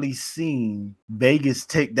rarely seen Vegas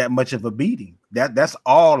take that much of a beating. That's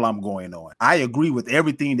all I'm going on. I agree with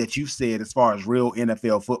everything that you said as far as real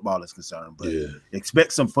NFL football is concerned. But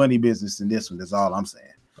expect some funny business in this one. That's all I'm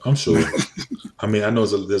saying. I'm sure. I mean, I know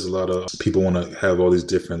there's a lot of people want to have all these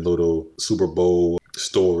different little Super Bowl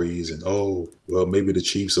stories and, maybe the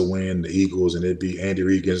Chiefs will win, the Eagles, and it'd be Andy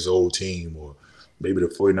Reid against his old team, or Maybe the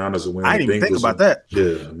 49ers will win. I didn't even think about that.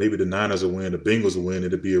 Yeah, maybe the Niners will win. The Bengals will win.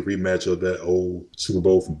 It'll be a rematch of that old Super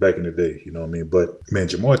Bowl from back in the day. You know what I mean? But, man,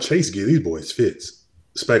 Jamar Chase give these boys fits.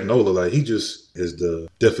 Spagnuolo, like, he just is the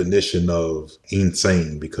definition of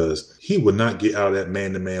insane because he would not get out of that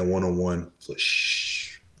man-to-man one-on-one for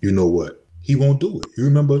you know what? He won't do it. You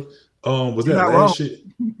remember, was that last shit?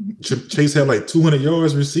 Chase had like 200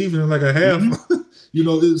 yards receiving in like a half. Mm-hmm. You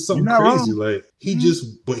know, it's something crazy. Wrong. Like,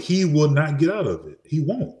 but he will not get out of it. He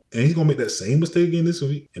won't. And he's going to make that same mistake again this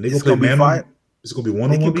week. And they're going to play man-on-man. It's going to be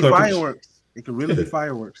one-on-one coverage. Fireworks. It could really be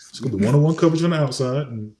fireworks. It's going to be one-on-one coverage on the outside.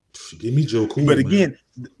 And give me Joe Cool. But again,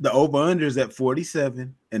 the over-under is at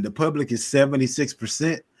 47, and the public is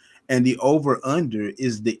 76%. And the over-under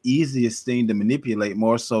is the easiest thing to manipulate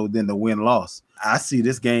more so than the win-loss. I see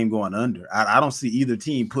this game going under. I don't see either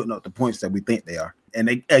team putting up the points that we think they are.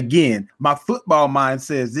 And again, my football mind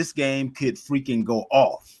says this game could freaking go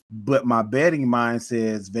off. But my betting mind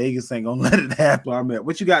says Vegas ain't going to let it happen.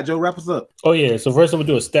 What you got, Joe? Wrap us up. Oh, yeah. So first, I'm going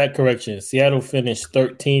to do a stat correction. Seattle finished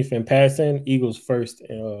 13th in passing. Eagles first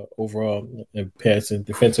overall in passing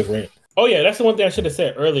defensive rank. Oh, yeah. That's the one thing I should have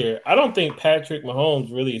said earlier. I don't think Patrick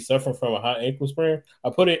Mahomes really is suffering from a high ankle sprain. I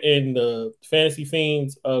put it in the Fantasy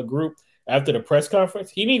Fiends group after the press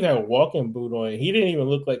conference. He didn't even have a walking boot on. He didn't even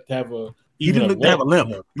look like to have a He didn't look to have a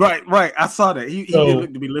limp. Right. I saw that. He didn't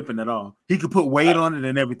look to be limping at all. He could put weight on it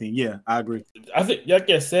and everything. Yeah, I agree. I think, like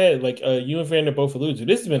I said, like you and Vander both alluded to,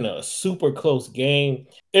 this has been a super close game.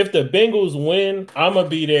 If the Bengals win, I'm going to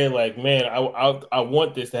be there like, man, I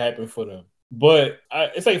want this to happen for them. But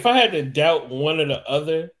it's like if I had to doubt one or the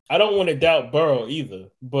other, I don't want to doubt Burrow either.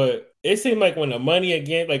 But it seemed like when the money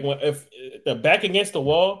again, like if the back against the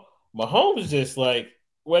wall, Mahomes just like,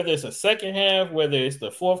 whether it's a second half, whether it's the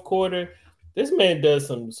fourth quarter, this man does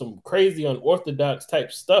some crazy unorthodox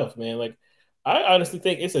type stuff, man. Like, I honestly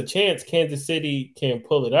think it's a chance Kansas City can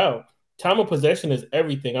pull it out. Time of possession is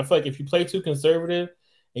everything. I feel like if you play too conservative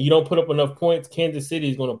and you don't put up enough points, Kansas City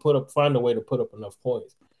is going to find a way to put up enough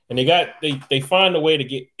points. And they find a way to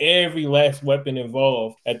get every last weapon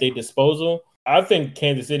involved at their disposal. I think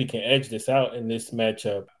Kansas City can edge this out in this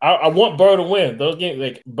matchup. I want Burrow to win. Those games,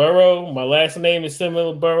 like Burrow, my last name is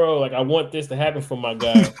similar to Burrow. Like, I want this to happen for my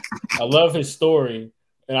guy. I love his story,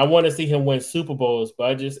 and I want to see him win Super Bowls.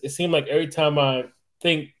 But it seemed like every time I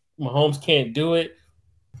think Mahomes can't do it,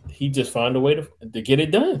 he just find a way to get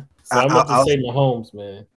it done. So I'm going to say Mahomes,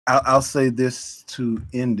 man. I'll say this to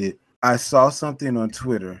end it. I saw something on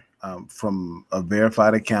Twitter from a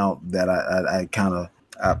verified account that I kind of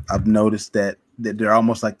I've noticed that they're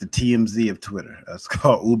almost like the TMZ of Twitter. It's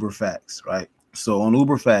called Uber Facts, right? So on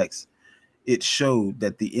Uber Facts, it showed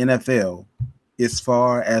that the NFL, as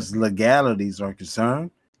far as legalities are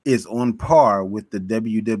concerned, is on par with the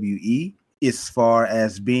WWE as far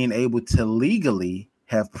as being able to legally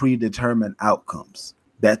have predetermined outcomes.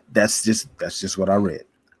 That's just what I read.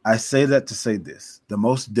 I say that to say this. The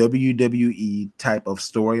most WWE type of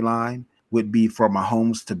storyline would be for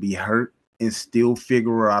Mahomes to be hurt and still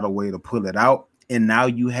figure out a way to pull it out. And now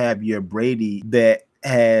you have your Brady that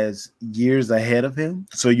has years ahead of him.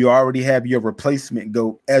 So you already have your replacement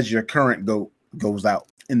GOAT as your current GOAT goes out.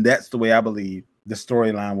 And that's the way I believe the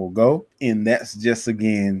storyline will go. And that's just,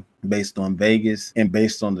 again, based on Vegas and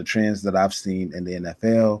based on the trends that I've seen in the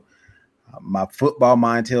NFL. My football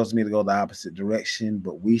mind tells me to go the opposite direction,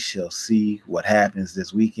 but we shall see what happens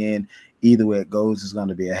this weekend. Either way it goes, it's going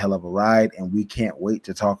to be a hell of a ride, and we can't wait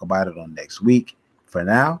to talk about it on next week. For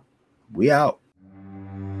now, we out.